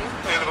the bayou.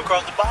 You live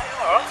across the bayou?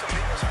 Oh, that's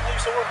amazing. I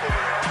used to work over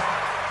there.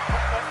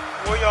 Okay.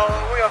 Where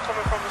y'all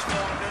coming from this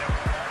morning, then?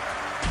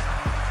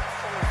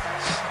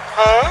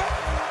 Huh?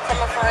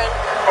 From a friend.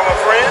 From a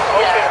friend?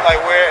 Okay. Yeah.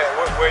 Like where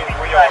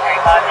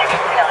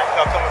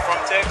y'all coming from?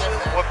 Texas?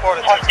 What part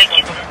of Texas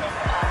y'all coming from?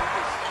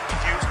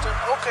 Houston.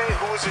 Okay.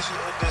 Who is this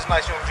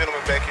nice young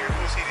gentleman back here?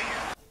 Who is he to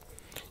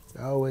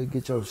you? Always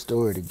get your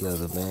story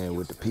together, man,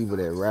 with the people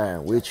that ride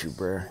with you,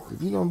 bruh.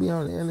 If you gonna be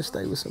on the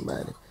interstate with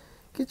somebody,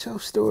 get your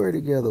story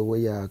together where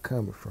y'all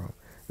coming from.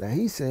 Now,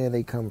 he's saying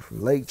they coming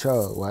from Lake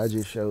Charles. Well, I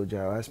just showed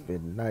y'all. I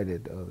spent the night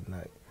at the other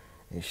night.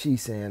 And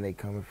she's saying they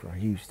coming from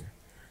Houston.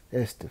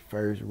 That's the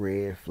first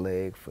red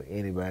flag for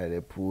anybody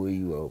that pull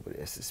you over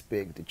that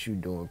suspect that you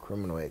doing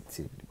criminal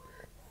activity.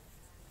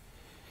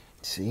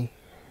 See?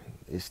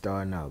 It's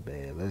starting out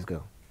bad. Let's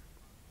go.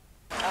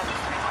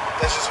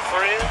 That's just a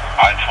friend?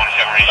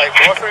 Like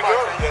boyfriend,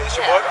 girl? Yeah, it's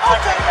your boyfriend?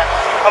 Okay.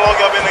 How long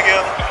y'all been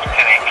together?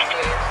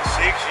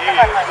 6 years.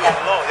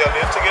 How long? Y'all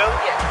live together?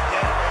 Yeah.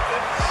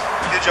 Okay.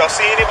 Did y'all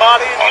see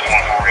anybody? Yeah,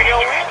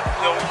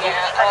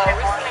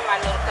 recently my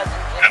little cousin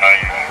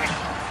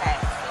passed.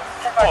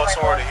 Oh,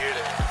 sorry to hear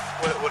that.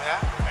 What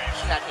happened?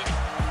 She got hit.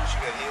 She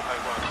got hit like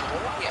what?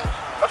 Yeah.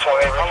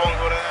 How long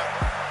ago that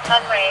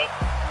happened?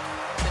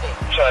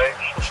 Today.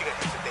 Oh, she got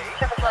hit today?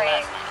 I'm sorry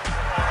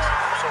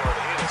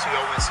to hear that. So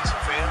y'all went to see some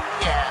family?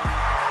 Yeah.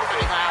 So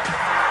they're gonna have the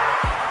funeral.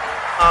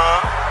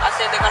 Uh-huh. I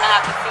said they're gonna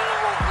have the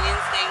funeral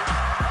Wednesday.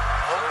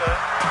 Okay.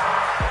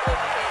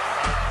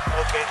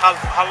 Okay.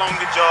 How long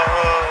did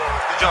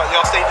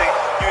y'all stay together?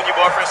 You and your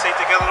boyfriend stay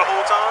together the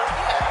whole time?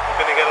 Yeah. You've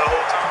been together the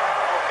whole time?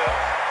 Okay.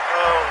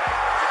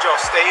 Did y'all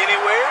stay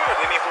anywhere?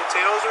 At any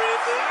hotels or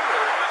anything?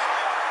 Or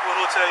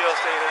what hotel y'all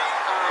stayed at?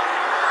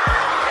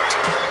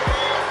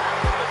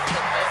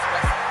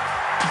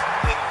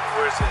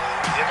 Where's it?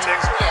 In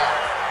Texas? Yeah.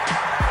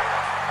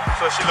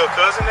 So it's your little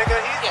cousin that got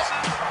hit? Yeah.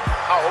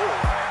 How old?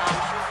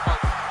 She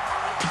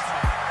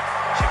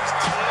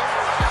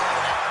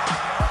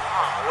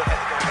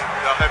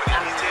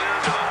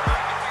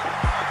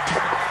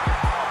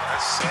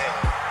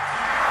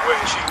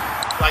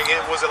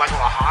Was it like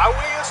on a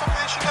highway or something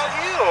that she got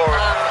hit, or?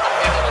 I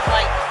think it was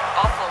like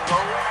off a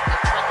road, a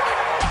truck hit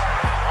her.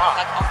 Wow.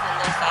 Like off a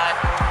little side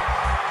road.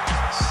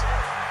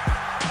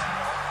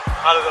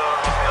 How did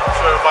I'm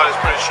sure everybody's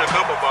pretty shook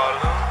up about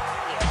it,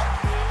 huh? Yeah.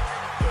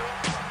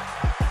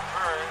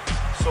 Alright.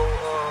 So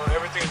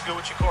everything's good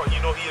with your car.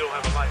 You know he don't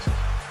have a license.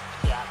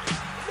 Yeah. I'd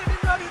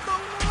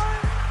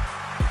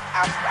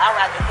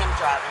rather him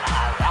driving the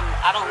highway.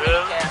 I don't really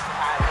care for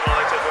highway. You don't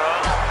like to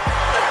drive?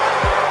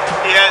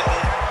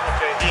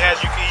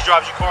 He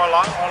drives your car a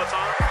lot, all the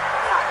time?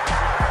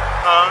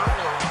 No.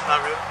 Not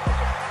really?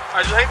 Okay.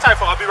 Alright, just hang tight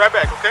for I'll be right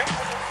back, okay?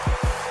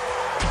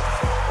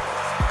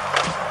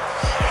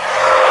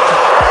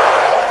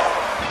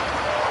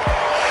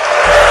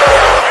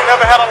 You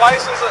never had a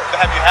license?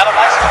 Have you had a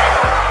license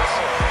before?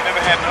 You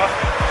never had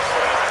nothing?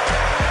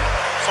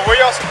 So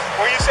where you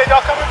said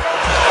y'all coming from?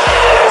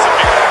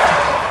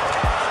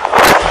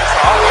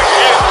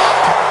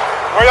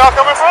 Where y'all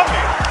coming from?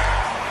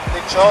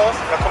 Lake Charles.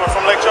 Y'all coming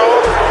from Lake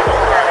Charles?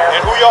 And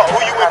who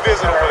you went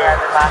visit over there?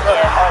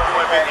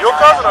 Your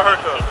cousin or her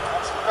cousin?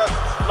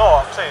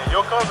 No, I'm saying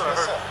your cousin or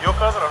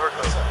her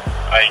cousin?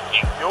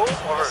 Yours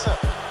or her?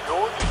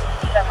 Yours?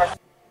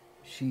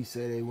 She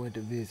said they went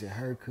to visit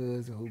her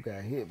cousin who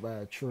got hit by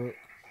a truck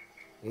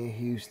in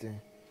Houston.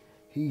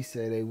 He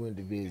said they went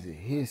to visit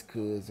his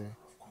cousin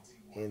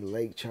in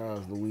Lake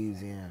Charles,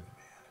 Louisiana.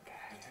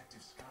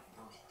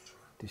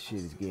 This shit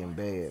is getting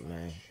bad,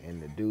 man.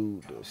 And the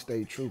dude, the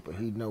state trooper,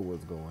 he know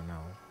what's going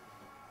on.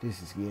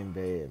 This is getting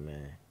bad,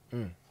 man.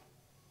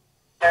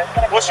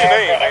 What's your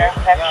name, man?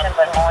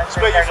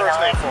 Spell your first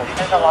name for me.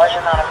 There's a large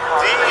amount of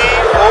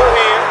D-E-O-N-B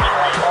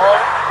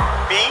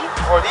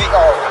or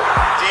D-O?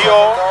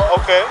 D-O,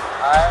 okay.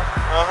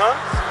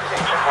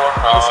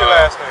 What's your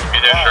last name?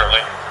 Shirley.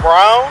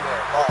 Brown?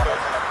 Okay.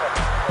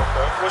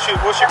 What's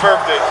your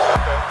birthday?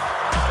 Okay.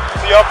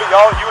 So you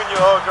and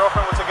your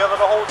girlfriend were together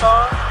the whole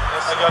time?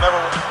 Yes. And y'all never,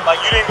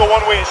 like you didn't go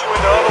one way and she went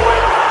the other way?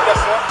 Yes,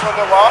 sir. From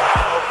the rock?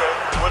 Okay.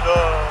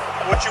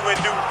 What you went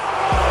do?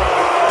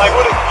 Like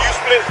what did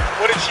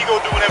she go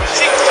do whenever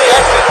she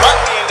actually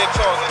dropped me in Lake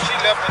Charles and she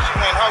left and she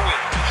went her way.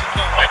 She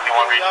came back to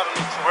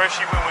where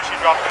she went when she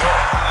dropped it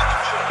off?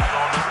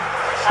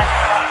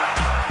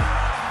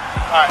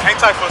 Alright, hang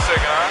tight for a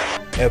second,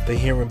 alright? After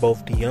hearing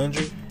both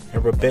DeAndre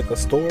and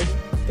Rebecca's story,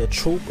 the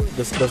trooper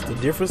discussed the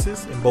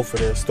differences in both of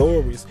their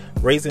stories,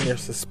 raising their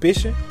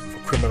suspicion for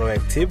criminal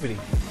activity.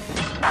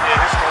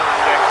 Yeah, his story was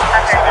that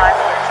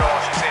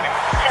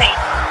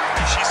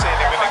she said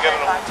they been together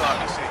the whole time.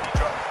 He said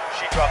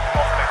she dropped him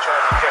off in that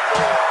Charles and kept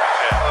going.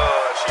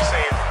 She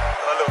saying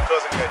her little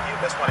cousin got hit,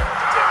 that's why they went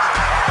to Texas.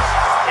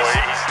 Well,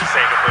 he's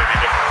saying completely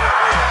different.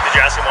 Yeah. Did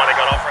you ask him why they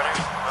got off right now?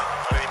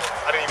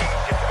 I didn't even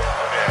get to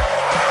that.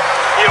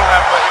 Yeah. He don't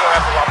have to.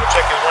 I'm gonna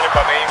check his running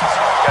by name and see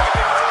if he got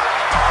anything wrong.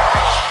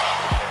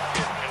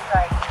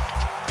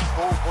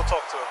 We'll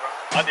talk to her,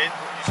 bro. I did.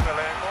 You smell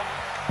that anymore?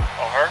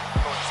 Oh, her?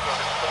 No, you smell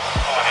it.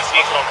 Oh, he's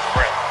sneaking on his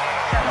breath.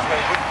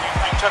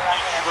 You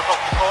go talk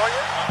to the car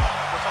yet?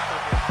 Go talk to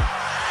the car.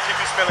 See if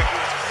he's smelling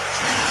good.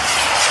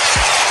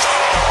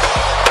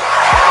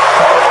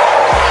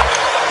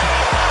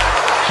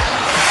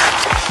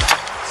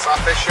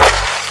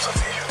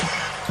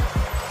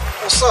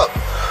 What's up?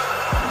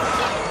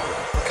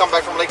 You come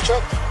back from Lake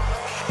Charles?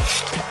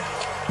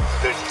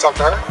 Did you talk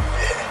to her?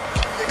 Yeah,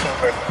 they come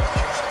back from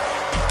Texas.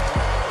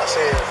 I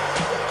said,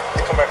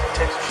 they come back from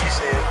Texas. She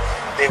said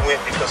they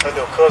went because her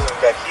little cousin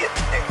got hit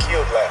and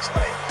killed last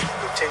night.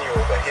 The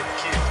 10-year-old got hit and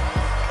killed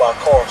by a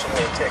car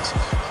somewhere in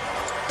Texas.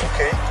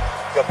 Okay,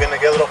 y'all been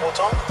together the whole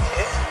time?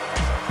 Yeah.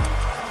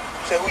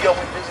 Said who y'all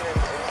went visiting?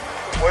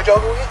 Where'd y'all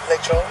go again?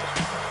 Lake Charles.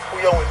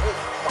 Who y'all went with?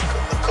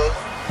 The cousin.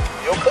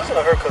 Your cousin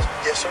or her cousin?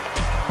 Yes, sir.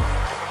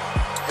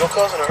 Your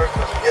cousin or her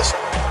cousin? Yes,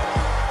 sir.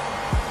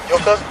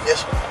 Your cousin?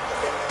 Yes, sir.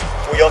 Okay.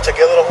 Were y'all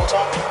together the whole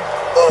time?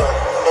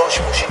 No,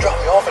 she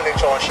dropped me off in Lake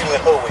Charles and she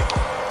went her way.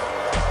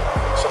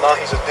 So now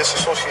he's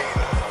disassociated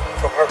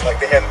from her, like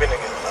they hadn't been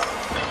together now.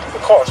 The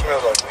car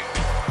smells like weed.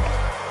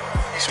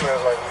 He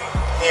smells like weed.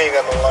 He ain't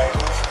got no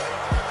license.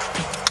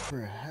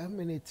 Bro, how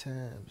many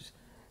times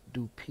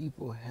do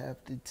people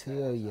have to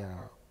tell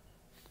y'all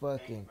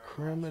fucking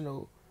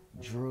criminal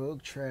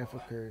drug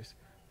traffickers,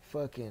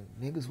 fucking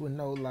niggas with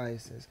no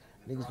license,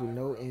 niggas with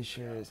no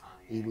insurance,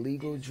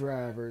 illegal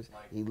drivers,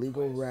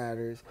 illegal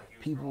riders,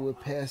 people with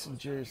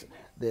passengers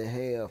that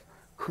have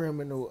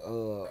criminal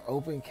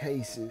open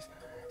cases,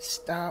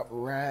 stop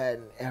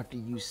riding after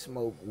you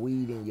smoke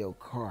weed in your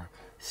car.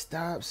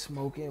 Stop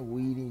smoking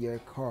weed in your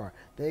car.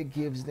 That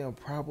gives them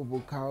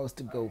probable cause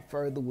to go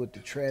further with the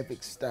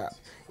traffic stop.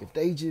 If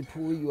they just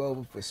pull you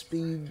over for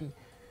speeding,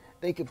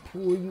 they could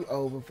pull you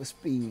over for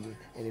speeding.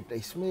 And if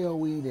they smell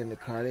weed in the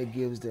car, that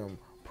gives them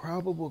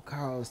probable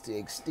cause to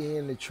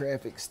extend the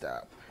traffic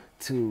stop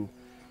to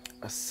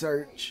a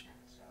search.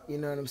 You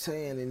know what I'm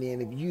saying? And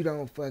then if you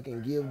don't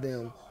fucking give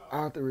them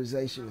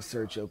authorization to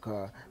search your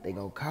car, they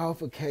gonna call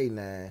for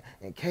K9,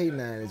 and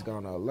K9 is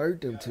gonna alert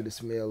them to the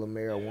smell of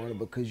marijuana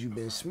because you've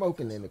been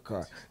smoking in the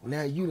car.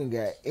 Now you done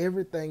got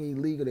everything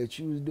illegal that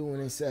you was doing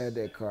inside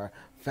that car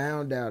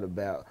found out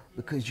about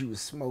because you was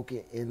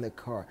smoking in the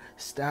car.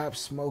 Stop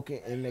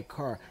smoking in the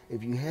car.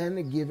 If you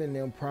hadn't given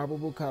them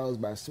probable cause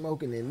by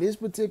smoking in this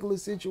particular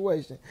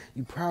situation,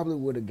 you probably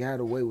would have got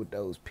away with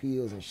those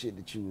pills and shit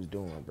that you was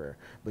doing, bro.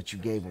 But you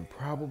gave them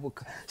probable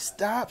cause.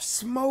 Stop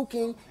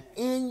smoking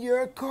in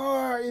your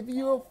car if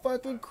you're a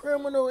fucking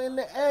criminal in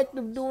the act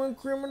of doing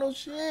criminal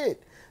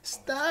shit.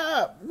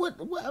 Stop. What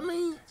I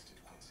mean,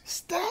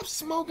 stop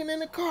smoking in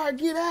the car.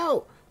 Get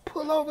out.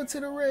 Pull over to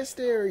the rest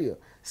area.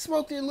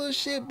 Smoke your little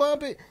shit,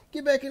 bump it,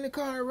 get back in the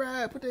car and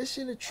ride. Put that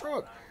shit in the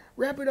trunk.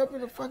 Wrap it up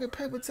in a fucking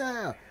paper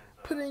towel.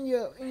 Put it in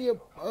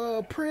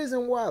your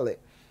prison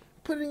wallet.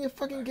 Put it in your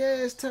fucking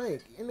gas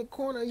tank in the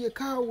corner of your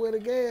car where the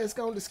gas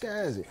gonna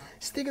disguise it.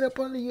 Stick it up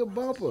under your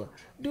bumper.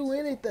 Do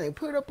anything.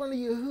 Put it up under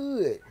your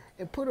hood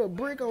and put a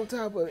brick on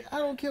top of it. I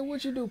don't care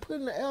what you do. Put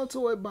it in the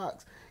Altoid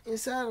box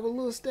inside of a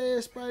little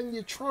stash spot in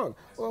your trunk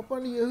or up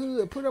under your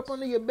hood. Put up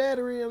under your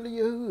battery under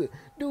your hood.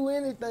 Do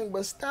anything,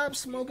 but stop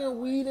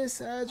smoking weed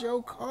inside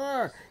your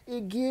car.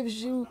 It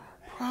gives you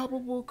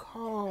probable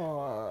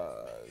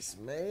cause,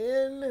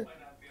 man.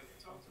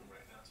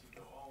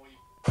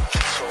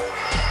 So,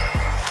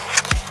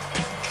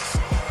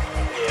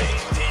 yeah,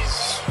 he's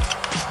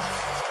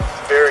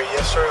very,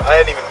 yes sir. I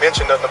hadn't even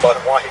mentioned nothing about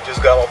him why he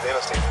just got off the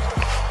interstate. I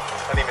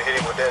didn't even hit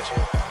him with that shit.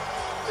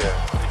 Yeah,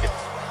 you can.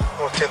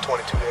 Well,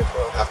 1022 there,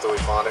 bro. After we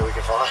find it, we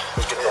can talk.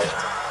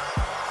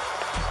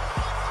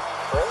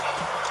 Right?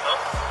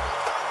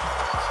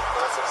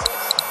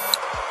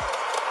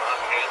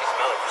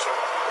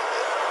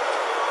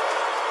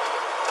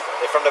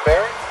 They from the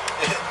Barry?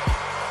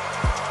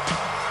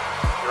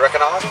 You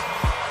recognize him? I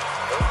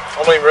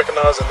don't even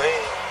recognize the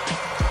name.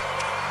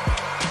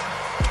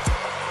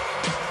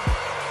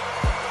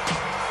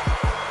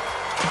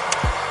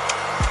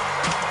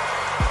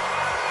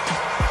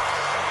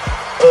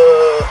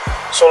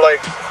 So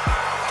like,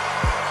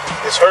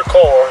 it's her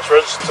car. It's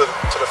registered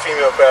to the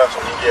female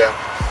passenger. Yeah.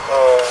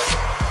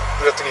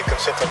 We have to get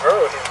consent from her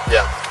or him?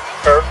 Yeah.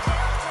 Her?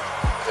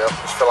 Yeah.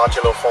 Just fill out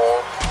your little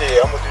form.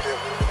 Yeah, I'm gonna do that.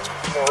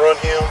 I'm gonna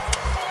run him.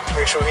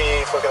 Make sure he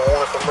ain't fucking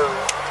wanted for murder.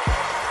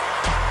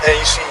 And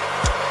you see,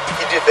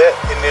 he did that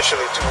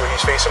initially too, where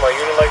he's facing my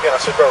unit like that.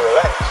 I said, bro,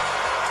 relax.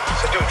 I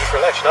said, dude, just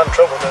relax. You're not in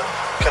trouble, man.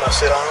 Can I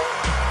sit down?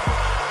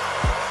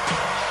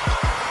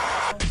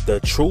 The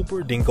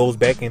trooper then goes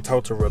back and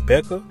talks to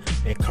Rebecca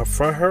and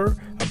confront her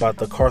about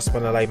the car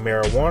smelling like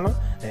marijuana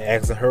and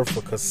asking her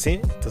for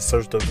consent to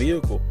search the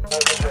vehicle.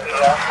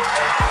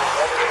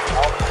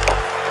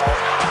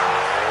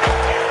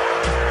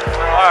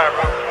 Alright,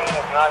 bro.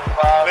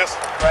 Listen.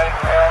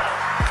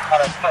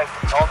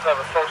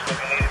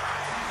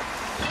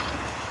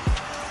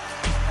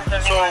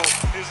 So,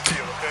 here's the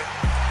deal, okay?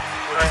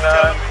 What he's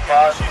telling me,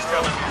 she's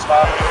telling me it's my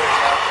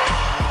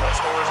that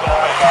story's going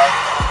on.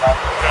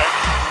 Okay?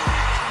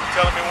 You're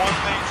telling me one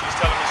thing, she's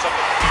telling me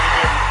something completely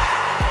different.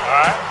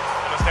 Alright?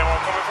 Understand where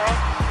I'm coming from?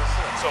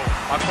 So,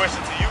 my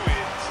question to you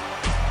is,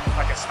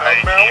 I can smell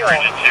the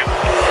marijuana.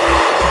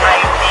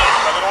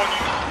 Smell it on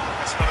you,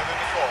 and smell it in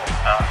the car.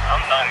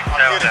 I'm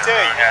here to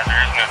tell you that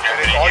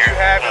if all you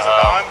have is a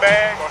dime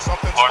bag or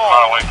something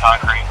small, we're going to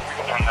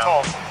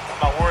toss it.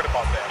 I'm not worried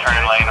about that.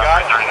 Turning lane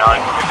on 39.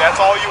 If that's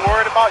all you're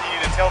worried about, you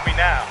need to tell me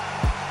now.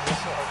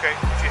 Okay?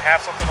 If you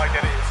have something like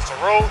that, if it's a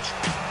roach,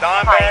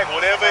 dime bag,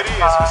 whatever it is,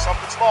 if it's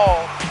something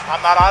small, I'm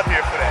not out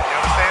here for that. You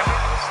understand me?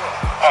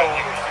 So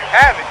if you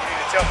have it, you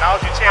need to tell me. Now's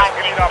your chance.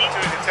 Give me an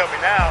opportunity to tell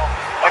me now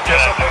if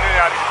there's something in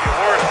there I need to be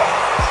worried about.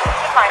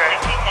 Okay?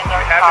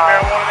 You have the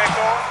marijuana in that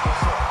car?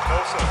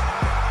 No, sir.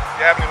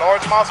 You have any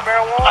large amounts of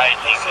marijuana? I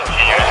think so.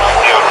 Large amounts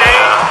of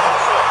cocaine?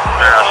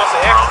 Large amounts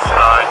of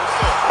ecstasy?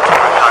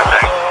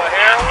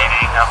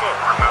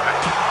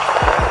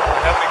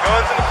 Have any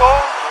guns in the car?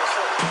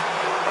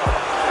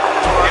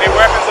 Any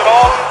weapons at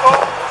all in the car?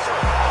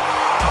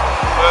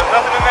 Well, there's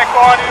nothing in that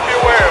car I need to be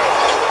aware of.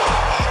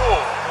 Sure.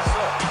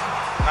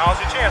 Now's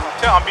your chance.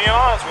 I'm being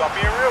honest with you. I'm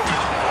being real with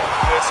you.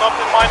 If there's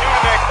something minute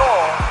in that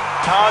car,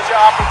 now's your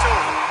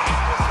opportunity.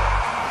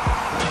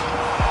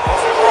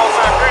 Once we cross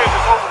that bridge,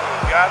 it's over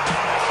with. You got it?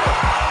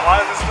 Why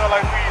does it smell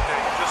like weed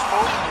there? You just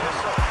smoked? Yes,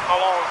 sir. How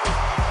long ago?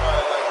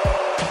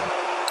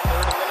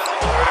 30 minutes ago.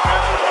 30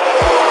 minutes ago.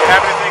 You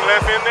have anything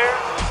left in there?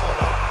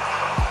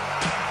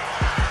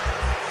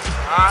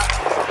 Alright.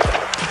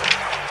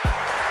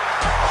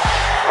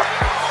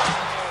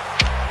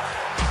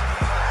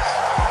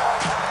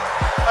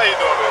 How you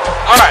doing, man?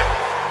 Alright.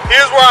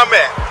 Here's where I'm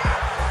at.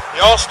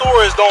 Y'all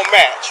stories don't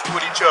match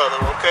with each other,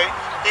 okay?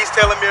 He's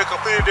telling me a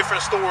completely different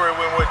story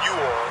than what you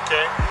are,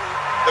 okay?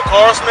 The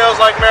car smells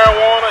like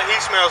marijuana, he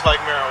smells like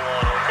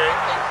marijuana, okay?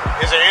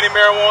 Is there any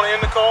marijuana in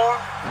the car?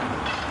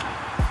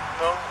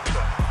 No? Okay.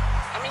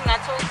 I mean, I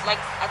told the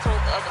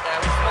other guy,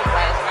 we smoked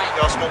last night.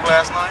 Y'all smoked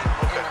last night?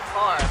 Okay. In the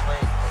car, but...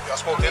 Y'all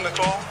smoked in the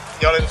car?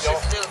 Y'all didn't... It still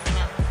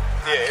smells.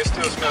 Yeah, it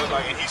still smells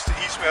like it. He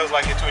smells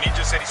like it too, and he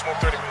just said he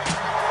smoked 30 minutes ago.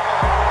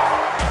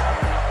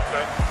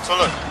 Okay? So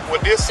look,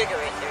 what this...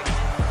 Cigarette, 30 minutes.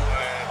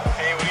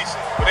 Ain't what he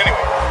said. But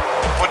anyway,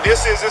 what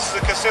this is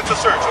a consent to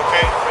search,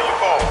 okay? For your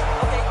car.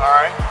 Okay.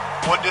 Alright?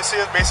 What this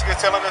is basically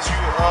telling us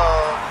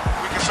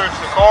we can search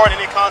the car and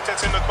any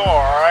contents in the car,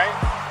 alright?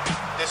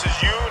 This is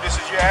you, this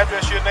is your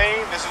address, your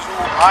name, this is who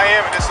I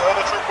am, and this is the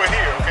other trooper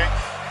here, okay?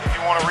 If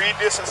you want to read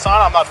this and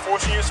sign, I'm not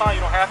forcing you to sign,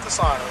 you don't have to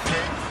sign,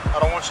 okay? I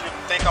don't want you to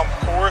think I'm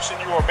coercing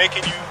you or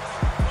making you,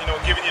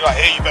 giving you like,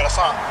 hey, you better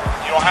sign.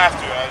 You don't have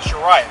to, it's your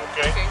right,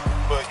 okay?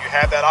 But you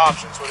have that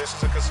option, so this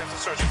is a consent to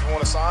search. If you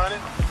want to sign it,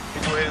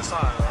 you go ahead and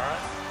sign it, alright?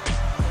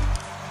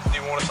 Do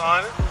you want to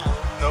sign it?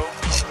 No?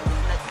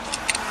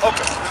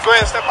 Okay, just go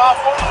ahead and step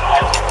out for it.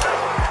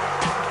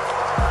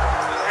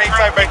 Just hang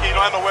tight back here, you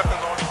don't have no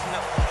weapons on you.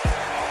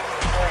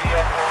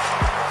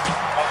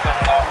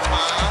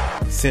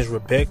 Since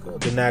Rebecca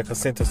did not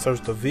consent to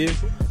search the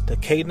vehicle, the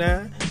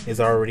K9 is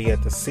already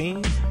at the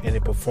scene and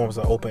it performs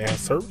an open air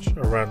search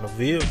around the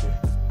vehicle.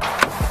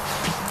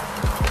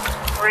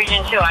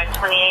 Region 2,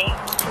 I-28.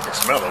 I can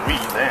smell the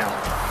weed now.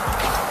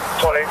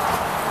 20.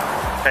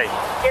 Hey.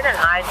 Get an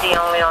ID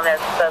only on that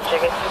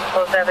subject. Is he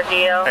supposed to have a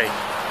DL? Hey.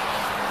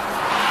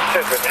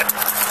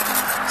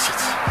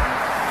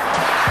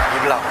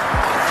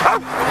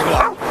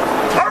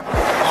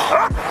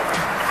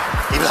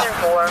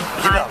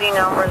 ID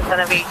number is going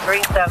to be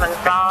 375-10070.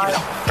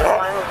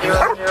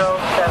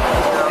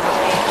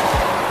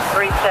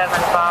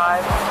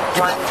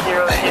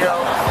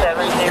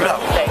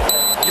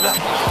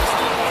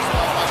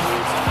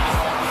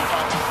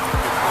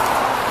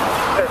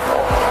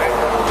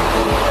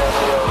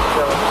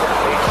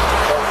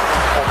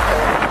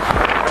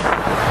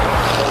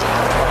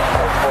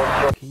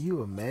 Can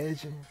you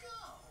imagine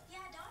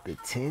the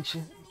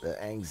tension,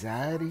 the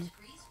anxiety,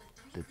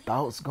 the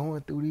thoughts going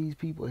through these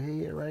people's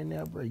head right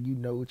now, bro? You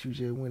know what you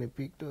just went and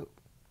picked up,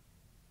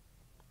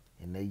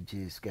 and they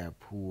just got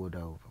pulled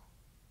over.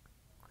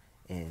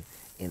 And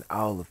in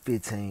all of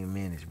 15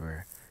 minutes,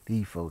 bro,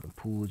 these folks done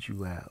pulled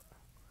you out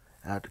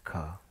the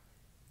car,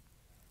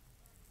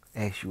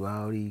 asked you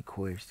all these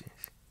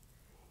questions.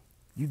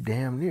 You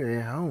damn near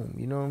at home,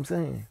 you know what I'm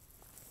saying?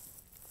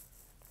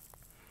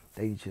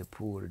 They just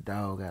pulled a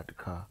dog out the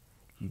car.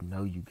 You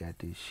know you got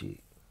this shit.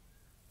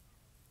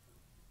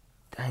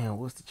 Damn,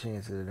 what's the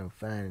chances of them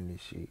finding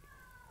this shit?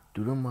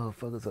 Do them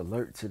motherfuckers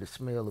alert to the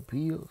smell of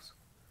pills?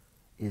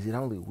 Is it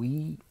only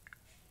weed?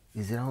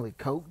 Is it only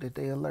coke that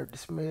they alert the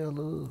smell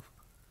of?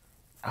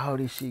 All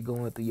this shit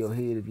going through your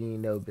head if you ain't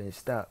never been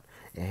stopped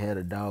and had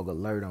a dog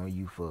alert on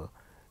you for,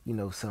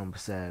 something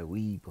beside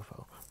weed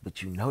before.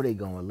 But you know they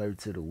gonna alert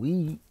to the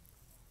weed.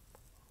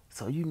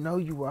 So you know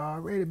you were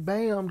already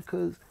bammed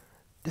because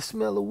the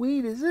smell of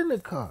weed is in the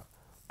car.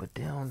 But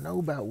they don't know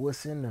about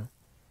what's in the...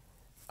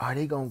 Are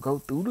they gonna go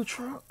through the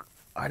trunk?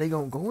 Are they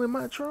gonna go in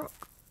my trunk?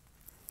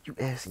 You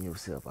asking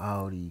yourself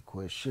all these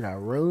questions. Should I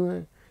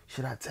run?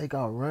 Should I take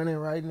off running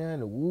right now in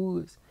the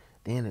woods?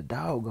 Then the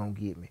dog gonna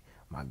get me.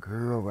 My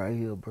girl right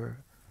here, bro.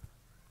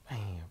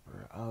 Man,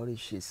 bro, all this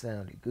shit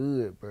sounded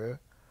good, bro.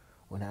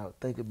 When I was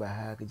thinking about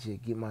how I could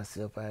just get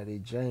myself out of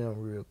that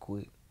jam real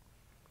quick.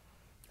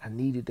 I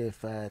needed that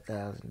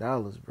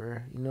 $5,000, bro.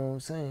 You know what I'm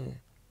saying?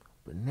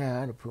 But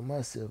now I done put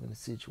myself in a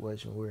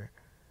situation where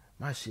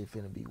my shit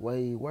finna be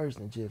way worse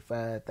than just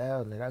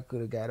 $5,000 that I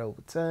could have got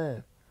over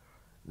time.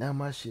 Now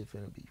my shit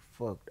finna be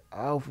fucked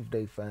off if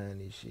they find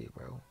this shit,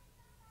 bro.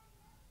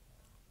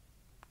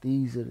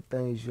 These are the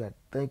things you have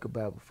to think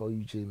about before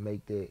you just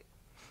make that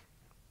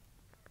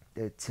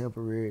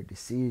temporary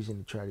decision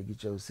to try to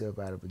get yourself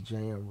out of a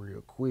jam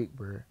real quick,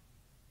 bro.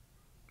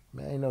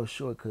 Man, ain't no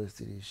shortcuts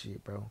to this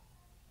shit, bro.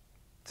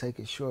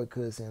 Taking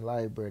shortcuts in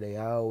life, bro, they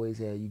always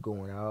have you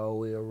going all the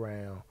way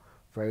around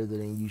further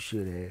than you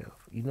should have.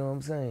 You know what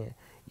I'm saying?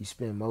 You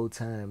spend more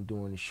time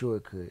doing the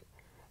shortcut,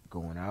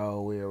 going all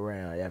the way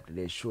around after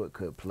that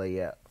shortcut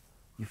play out.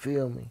 You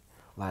feel me?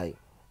 Like,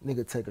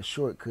 nigga take a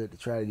shortcut to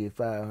try to get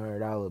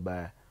 $500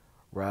 by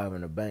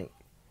robbing a bank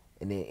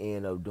and then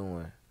end up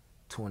doing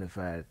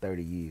 25 to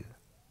 30 years.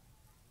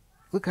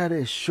 Look how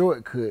that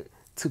shortcut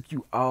took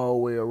you all the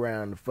way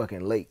around the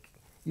fucking lake.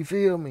 You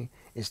feel me?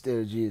 Instead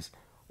of just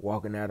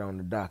walking out on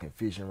the dock and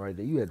fishing right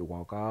there, you had to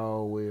walk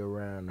all the way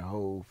around the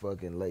whole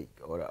fucking lake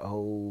or the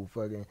whole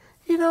fucking,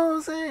 you know what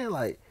I'm saying?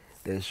 Like,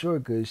 that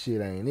shortcut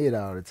shit ain't it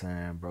all the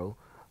time, bro.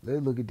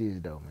 Let's look at this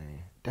though, man.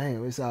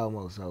 Damn, it's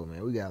almost over,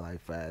 man. We got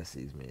like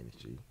 5-6 minutes,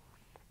 G.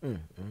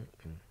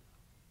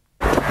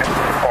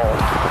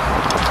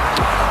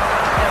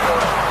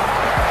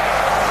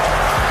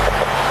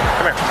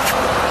 Come here.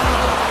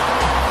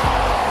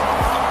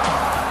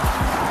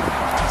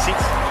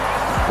 Seats.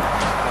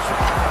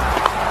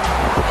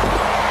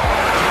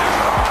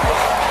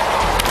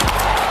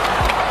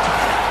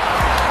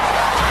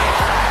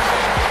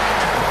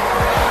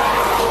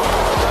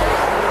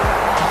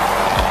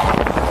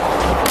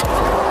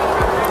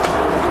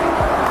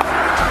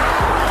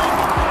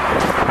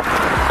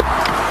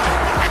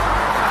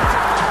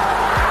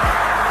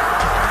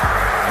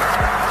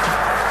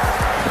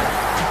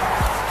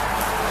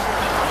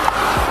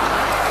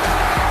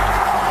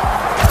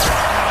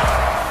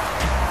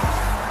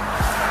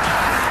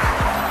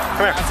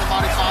 Come here. Got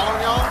somebody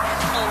following y'all?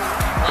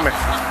 Come here.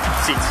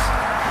 Seats.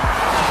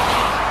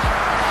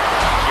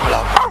 Keep it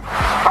up.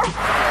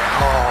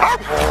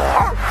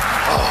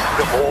 Oh,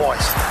 good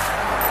boys.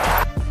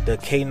 The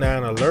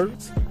K9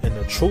 alerts and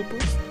the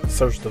troopers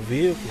searched the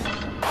vehicle.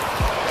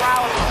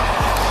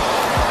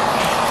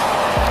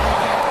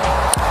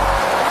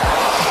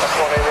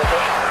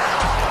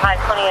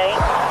 528.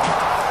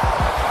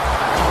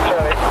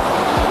 Sorry.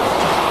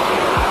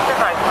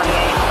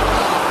 528.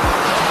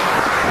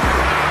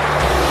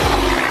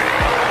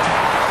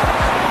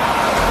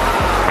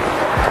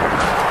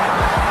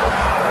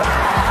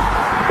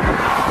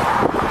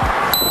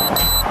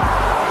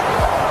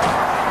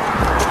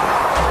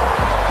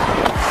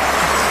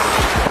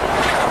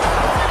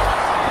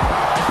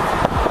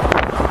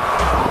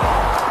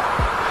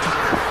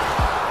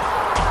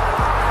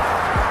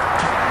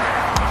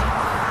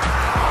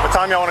 What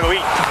time y'all want to go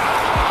eat?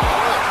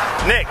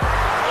 Nick.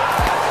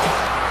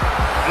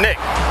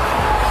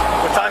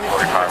 What time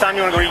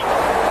you want to go eat?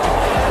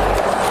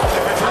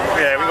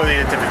 Yeah, we go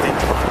eat at 10:15.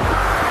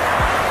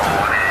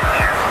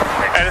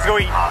 Hey, let's go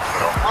eat.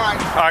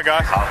 All right,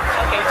 guys.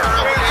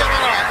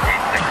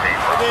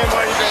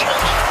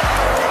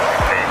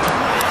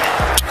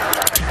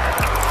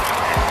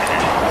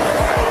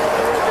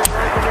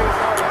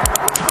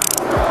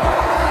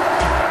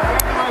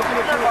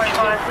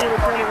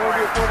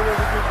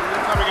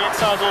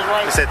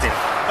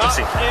 Let's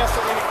see.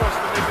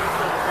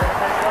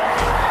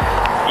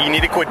 You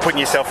need to quit putting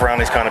yourself around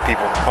these kind of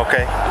people,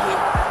 okay?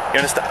 You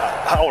understand?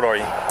 How old are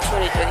you?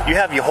 23. You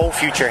have your whole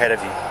future ahead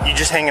of you. You're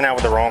just hanging out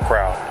with the wrong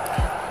crowd.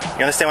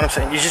 You understand what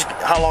I'm saying?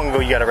 How long ago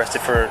you got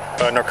arrested for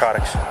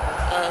narcotics?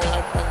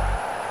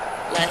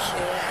 Last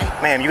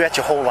year. Ma'am, you got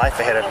your whole life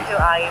ahead of you.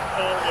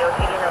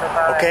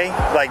 Okay?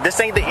 Like, this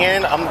ain't the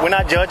end. We're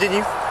not judging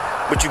you,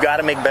 but you got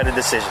to make better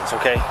decisions,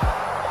 okay?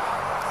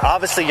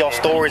 Obviously, your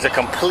stories are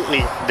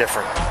completely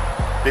different.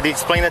 Did he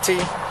explain that to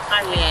you?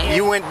 Yeah.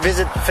 You went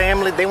visit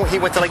family. He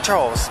went to Lake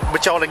Charles,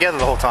 but y'all together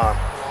the whole time.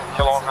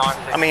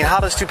 I mean, how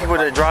does two people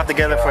that drive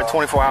together for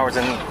 24 hours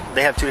and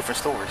they have two different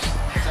stories?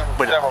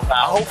 But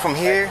I hope from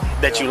here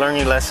that you learn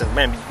your lesson.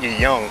 Man, you're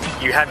young.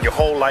 You have your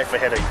whole life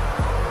ahead of you.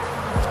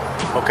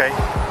 Okay?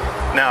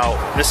 Now,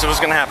 this is what's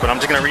going to happen. I'm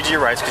just going to read you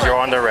your rights because you're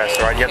under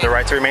arrest, right? You have the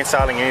right to remain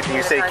silent. Anything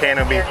you say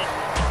can be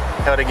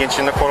held against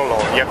you in the court of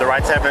law. You have the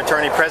right to have an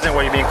attorney present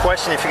where you're being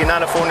questioned. If you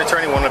cannot afford an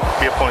attorney, one will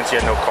be appointed to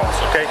you at no cost.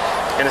 Okay?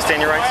 You understand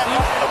your rights?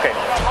 Okay.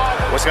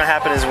 What's going to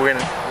happen is we're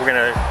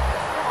gonna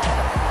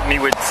meet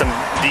with some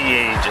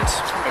DEA agents.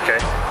 Okay?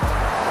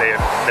 They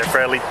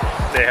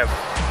have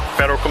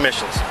federal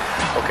commissions.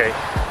 Okay?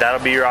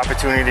 That'll be your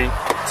opportunity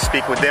to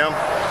speak with them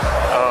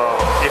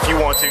if you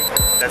want to.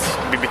 That's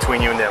be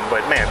between you and them.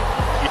 But man,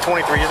 you're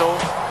 23 years old.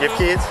 You have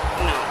kids?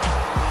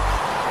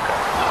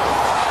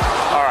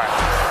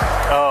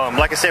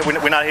 Like I said,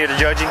 we're not here to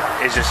judge you.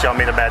 It's just y'all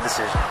made a bad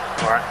decision.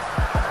 All right?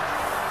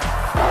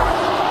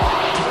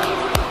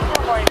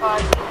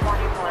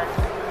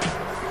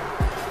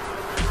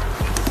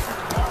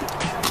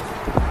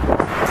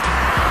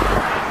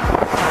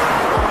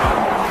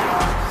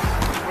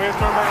 Where's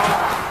my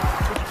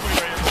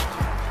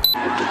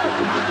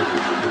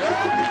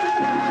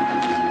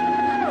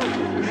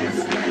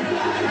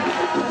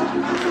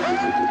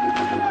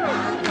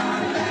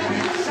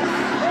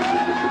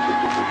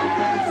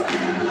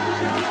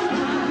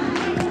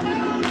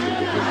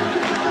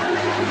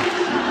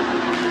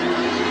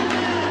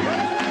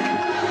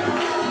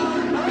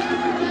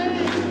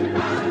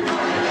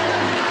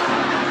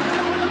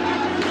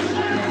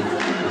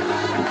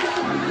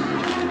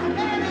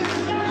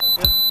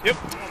Yep.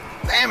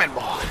 Damn it,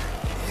 boy.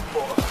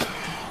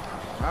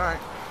 Alright.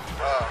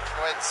 Go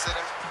ahead and sit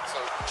him. So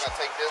we're gonna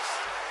take this.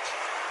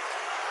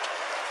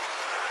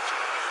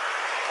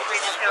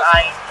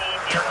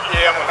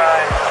 Yeah, I'm gonna.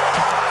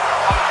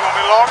 How much you want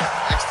me to log?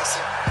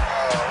 Ecstasy.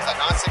 Was that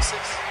 966?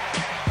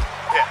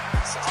 Yeah.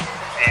 16.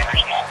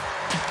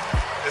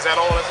 Is that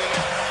all that's in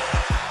there?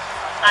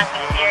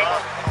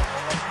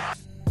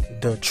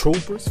 The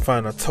troopers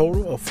found a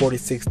total of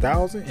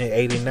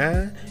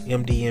 46,089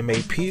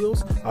 MDMA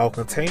pills, all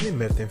containing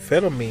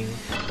methamphetamine,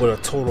 with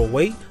a total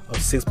weight of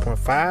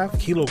 6.5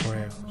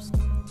 kilograms.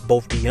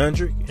 Both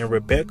Deon and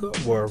Rebecca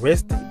were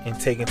arrested and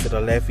taken to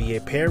the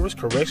Lafayette Parish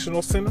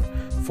Correctional Center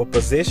for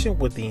possession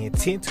with the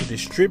intent to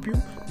distribute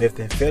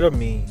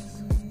methamphetamines.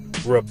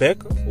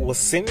 Rebecca was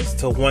sentenced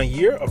to 1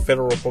 year of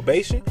federal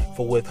probation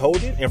for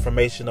withholding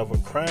information of a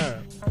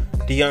crime.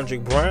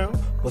 Deon Brown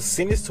was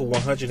sentenced to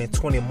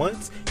 120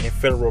 months in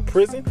federal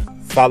prison,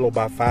 followed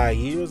by 5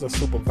 years of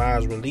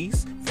supervised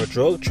release for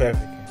drug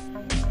trafficking.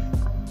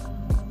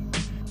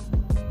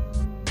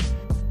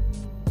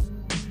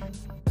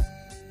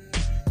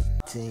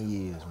 $10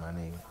 years, my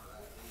nigga.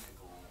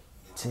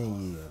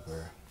 10 years,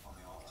 bro.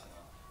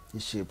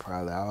 This shit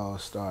probably all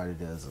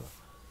started as a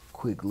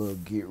quick little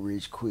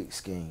get-rich-quick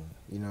scheme.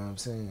 You know what I'm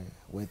saying?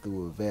 Went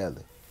through a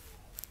valley.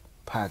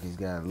 Pockets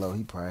got low.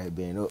 He probably had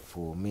been up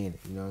for a minute.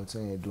 You know what I'm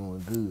saying?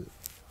 Doing good.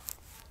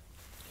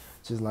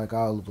 Just like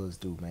all of us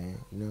do, man.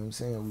 You know what I'm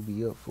saying? We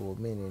be up for a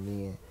minute and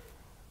then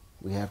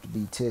we have to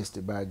be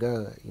tested by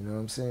God. You know what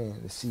I'm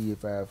saying? To see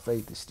if our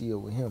faith is still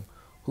with him.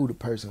 Who the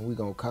person we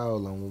gonna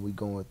call on when we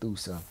going through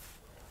something.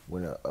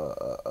 When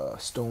a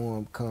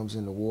storm comes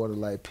in the water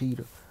like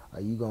Peter,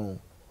 are you gonna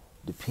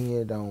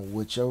depend on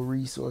what your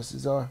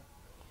resources are,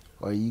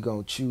 or are you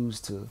gonna choose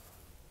to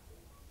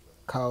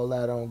call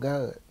out on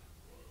God?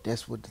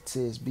 That's what the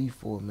test be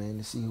for, man,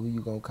 to see who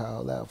you gonna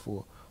call out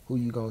for, who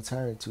you gonna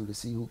turn to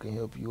see who can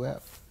help you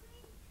out.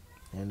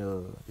 And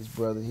this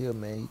brother here,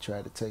 man, he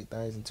tried to take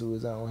things into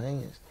his own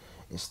hands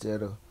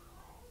instead of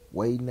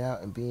waiting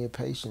out and being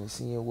patient and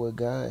seeing what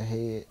God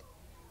had.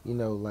 You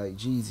know, like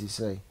Jesus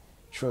say,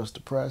 trust the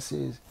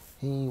process.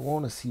 He didn't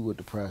want to see what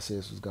the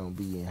process was gonna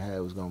be and how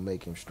it was gonna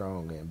make him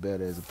stronger and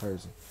better as a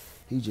person.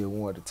 He just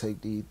wanted to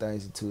take these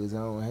things into his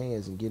own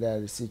hands and get out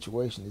of the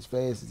situation as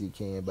fast as he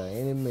can by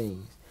any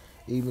means.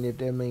 Even if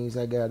that means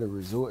I gotta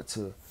resort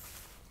to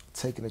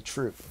taking a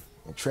trip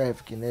and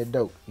trafficking that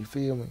dope. You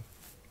feel me?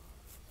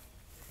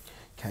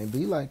 Can't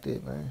be like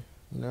that, man.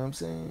 You know what I'm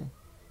saying?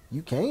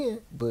 You can,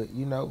 but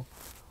you know,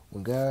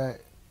 when God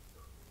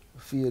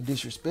feel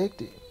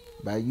disrespected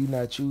by you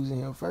not choosing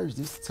him first,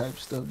 this is the type of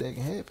stuff that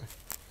can happen.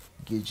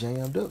 You get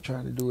jammed up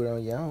trying to do it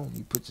on your own.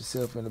 You put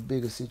yourself in a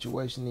bigger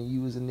situation than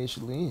you was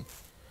initially in.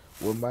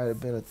 What might have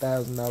been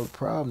 $1,000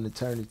 problem to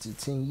turn into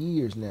 10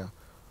 years now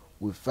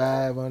with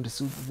 5 under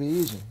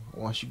supervision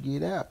once you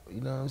get out.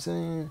 You know what I'm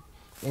saying?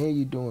 And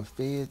you're doing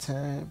fed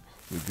time.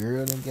 Your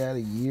girl done got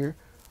a year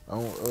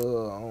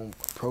on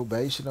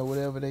probation or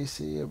whatever they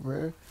said,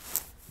 bro.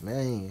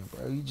 Man,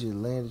 bro, you just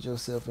landed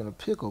yourself in a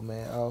pickle,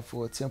 man, all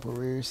for a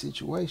temporary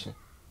situation.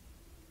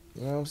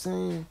 You know what I'm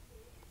saying?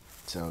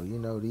 So, you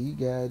know, these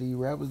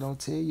rappers don't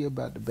tell you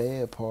about the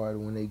bad part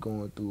when they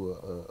going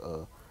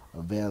through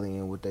a valley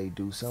and what they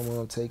do. Some of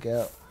them take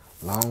out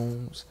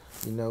loans,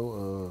 you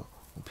know,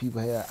 when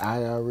people have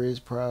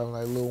IRS problem,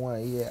 like Lil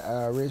Wayne, he had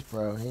IRS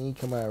problem. He ain't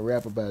come out and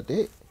rap about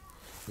that.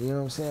 You know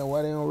what I'm saying?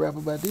 Why they don't rap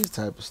about this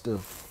type of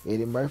stuff?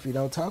 Eddie Murphy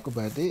don't talk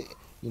about that.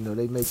 You know,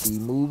 they make these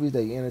movies,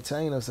 they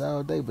entertain us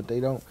all day, but they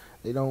don't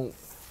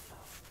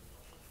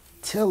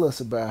tell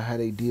us about how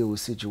they deal with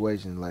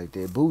situations like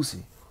that.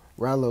 Boosie,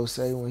 Rollo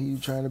say when he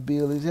was trying to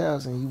build his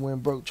house and he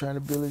went broke trying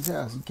to build his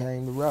house, he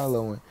came to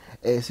Rollo and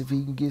asked if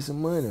he can get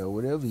some money or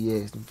whatever he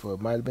asked him for.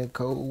 It might have been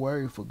cold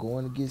word for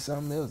going to get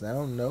something else. I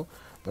don't know.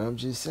 But I'm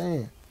just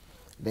saying,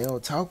 they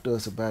don't talk to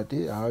us about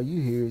that. All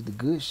you hear is the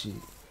good shit.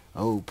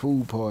 Oh,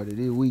 pool party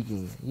this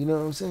weekend. You know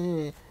what I'm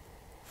saying?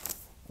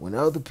 When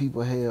other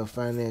people have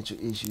financial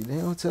issues, they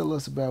don't tell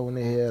us about when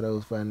they have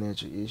those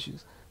financial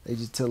issues. They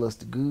just tell us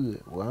the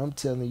good. Well, I'm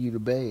telling you the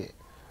bad.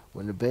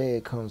 When the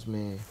bad comes,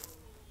 man,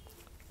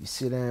 you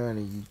sit down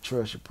and you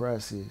trust your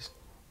process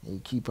and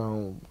you keep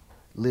on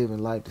living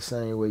life the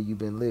same way you've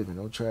been living.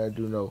 Don't try to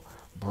do no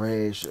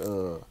brash,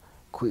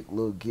 quick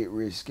little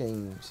get-rich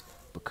schemes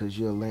because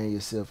you'll land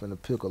yourself in a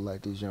pickle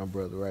like this young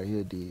brother right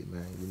here did,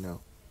 man. You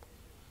know,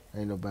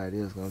 ain't nobody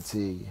else gonna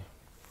tell you,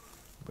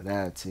 but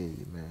I'll tell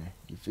you, man.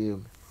 You feel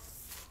me?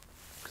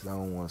 Because I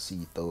don't want to see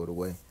you throw it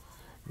away.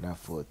 Not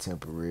for a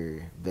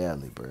temporary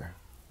valley, bruh.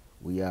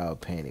 We all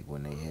panic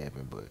when they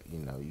happen, but, you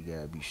know, you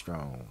gotta be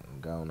strong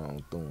and go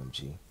on through them,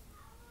 G.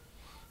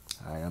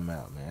 Alright, I'm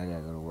out, man. I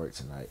gotta go to work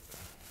tonight.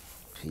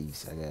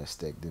 Peace. I gotta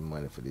stack this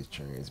money for this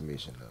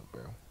transmission up,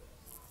 bro.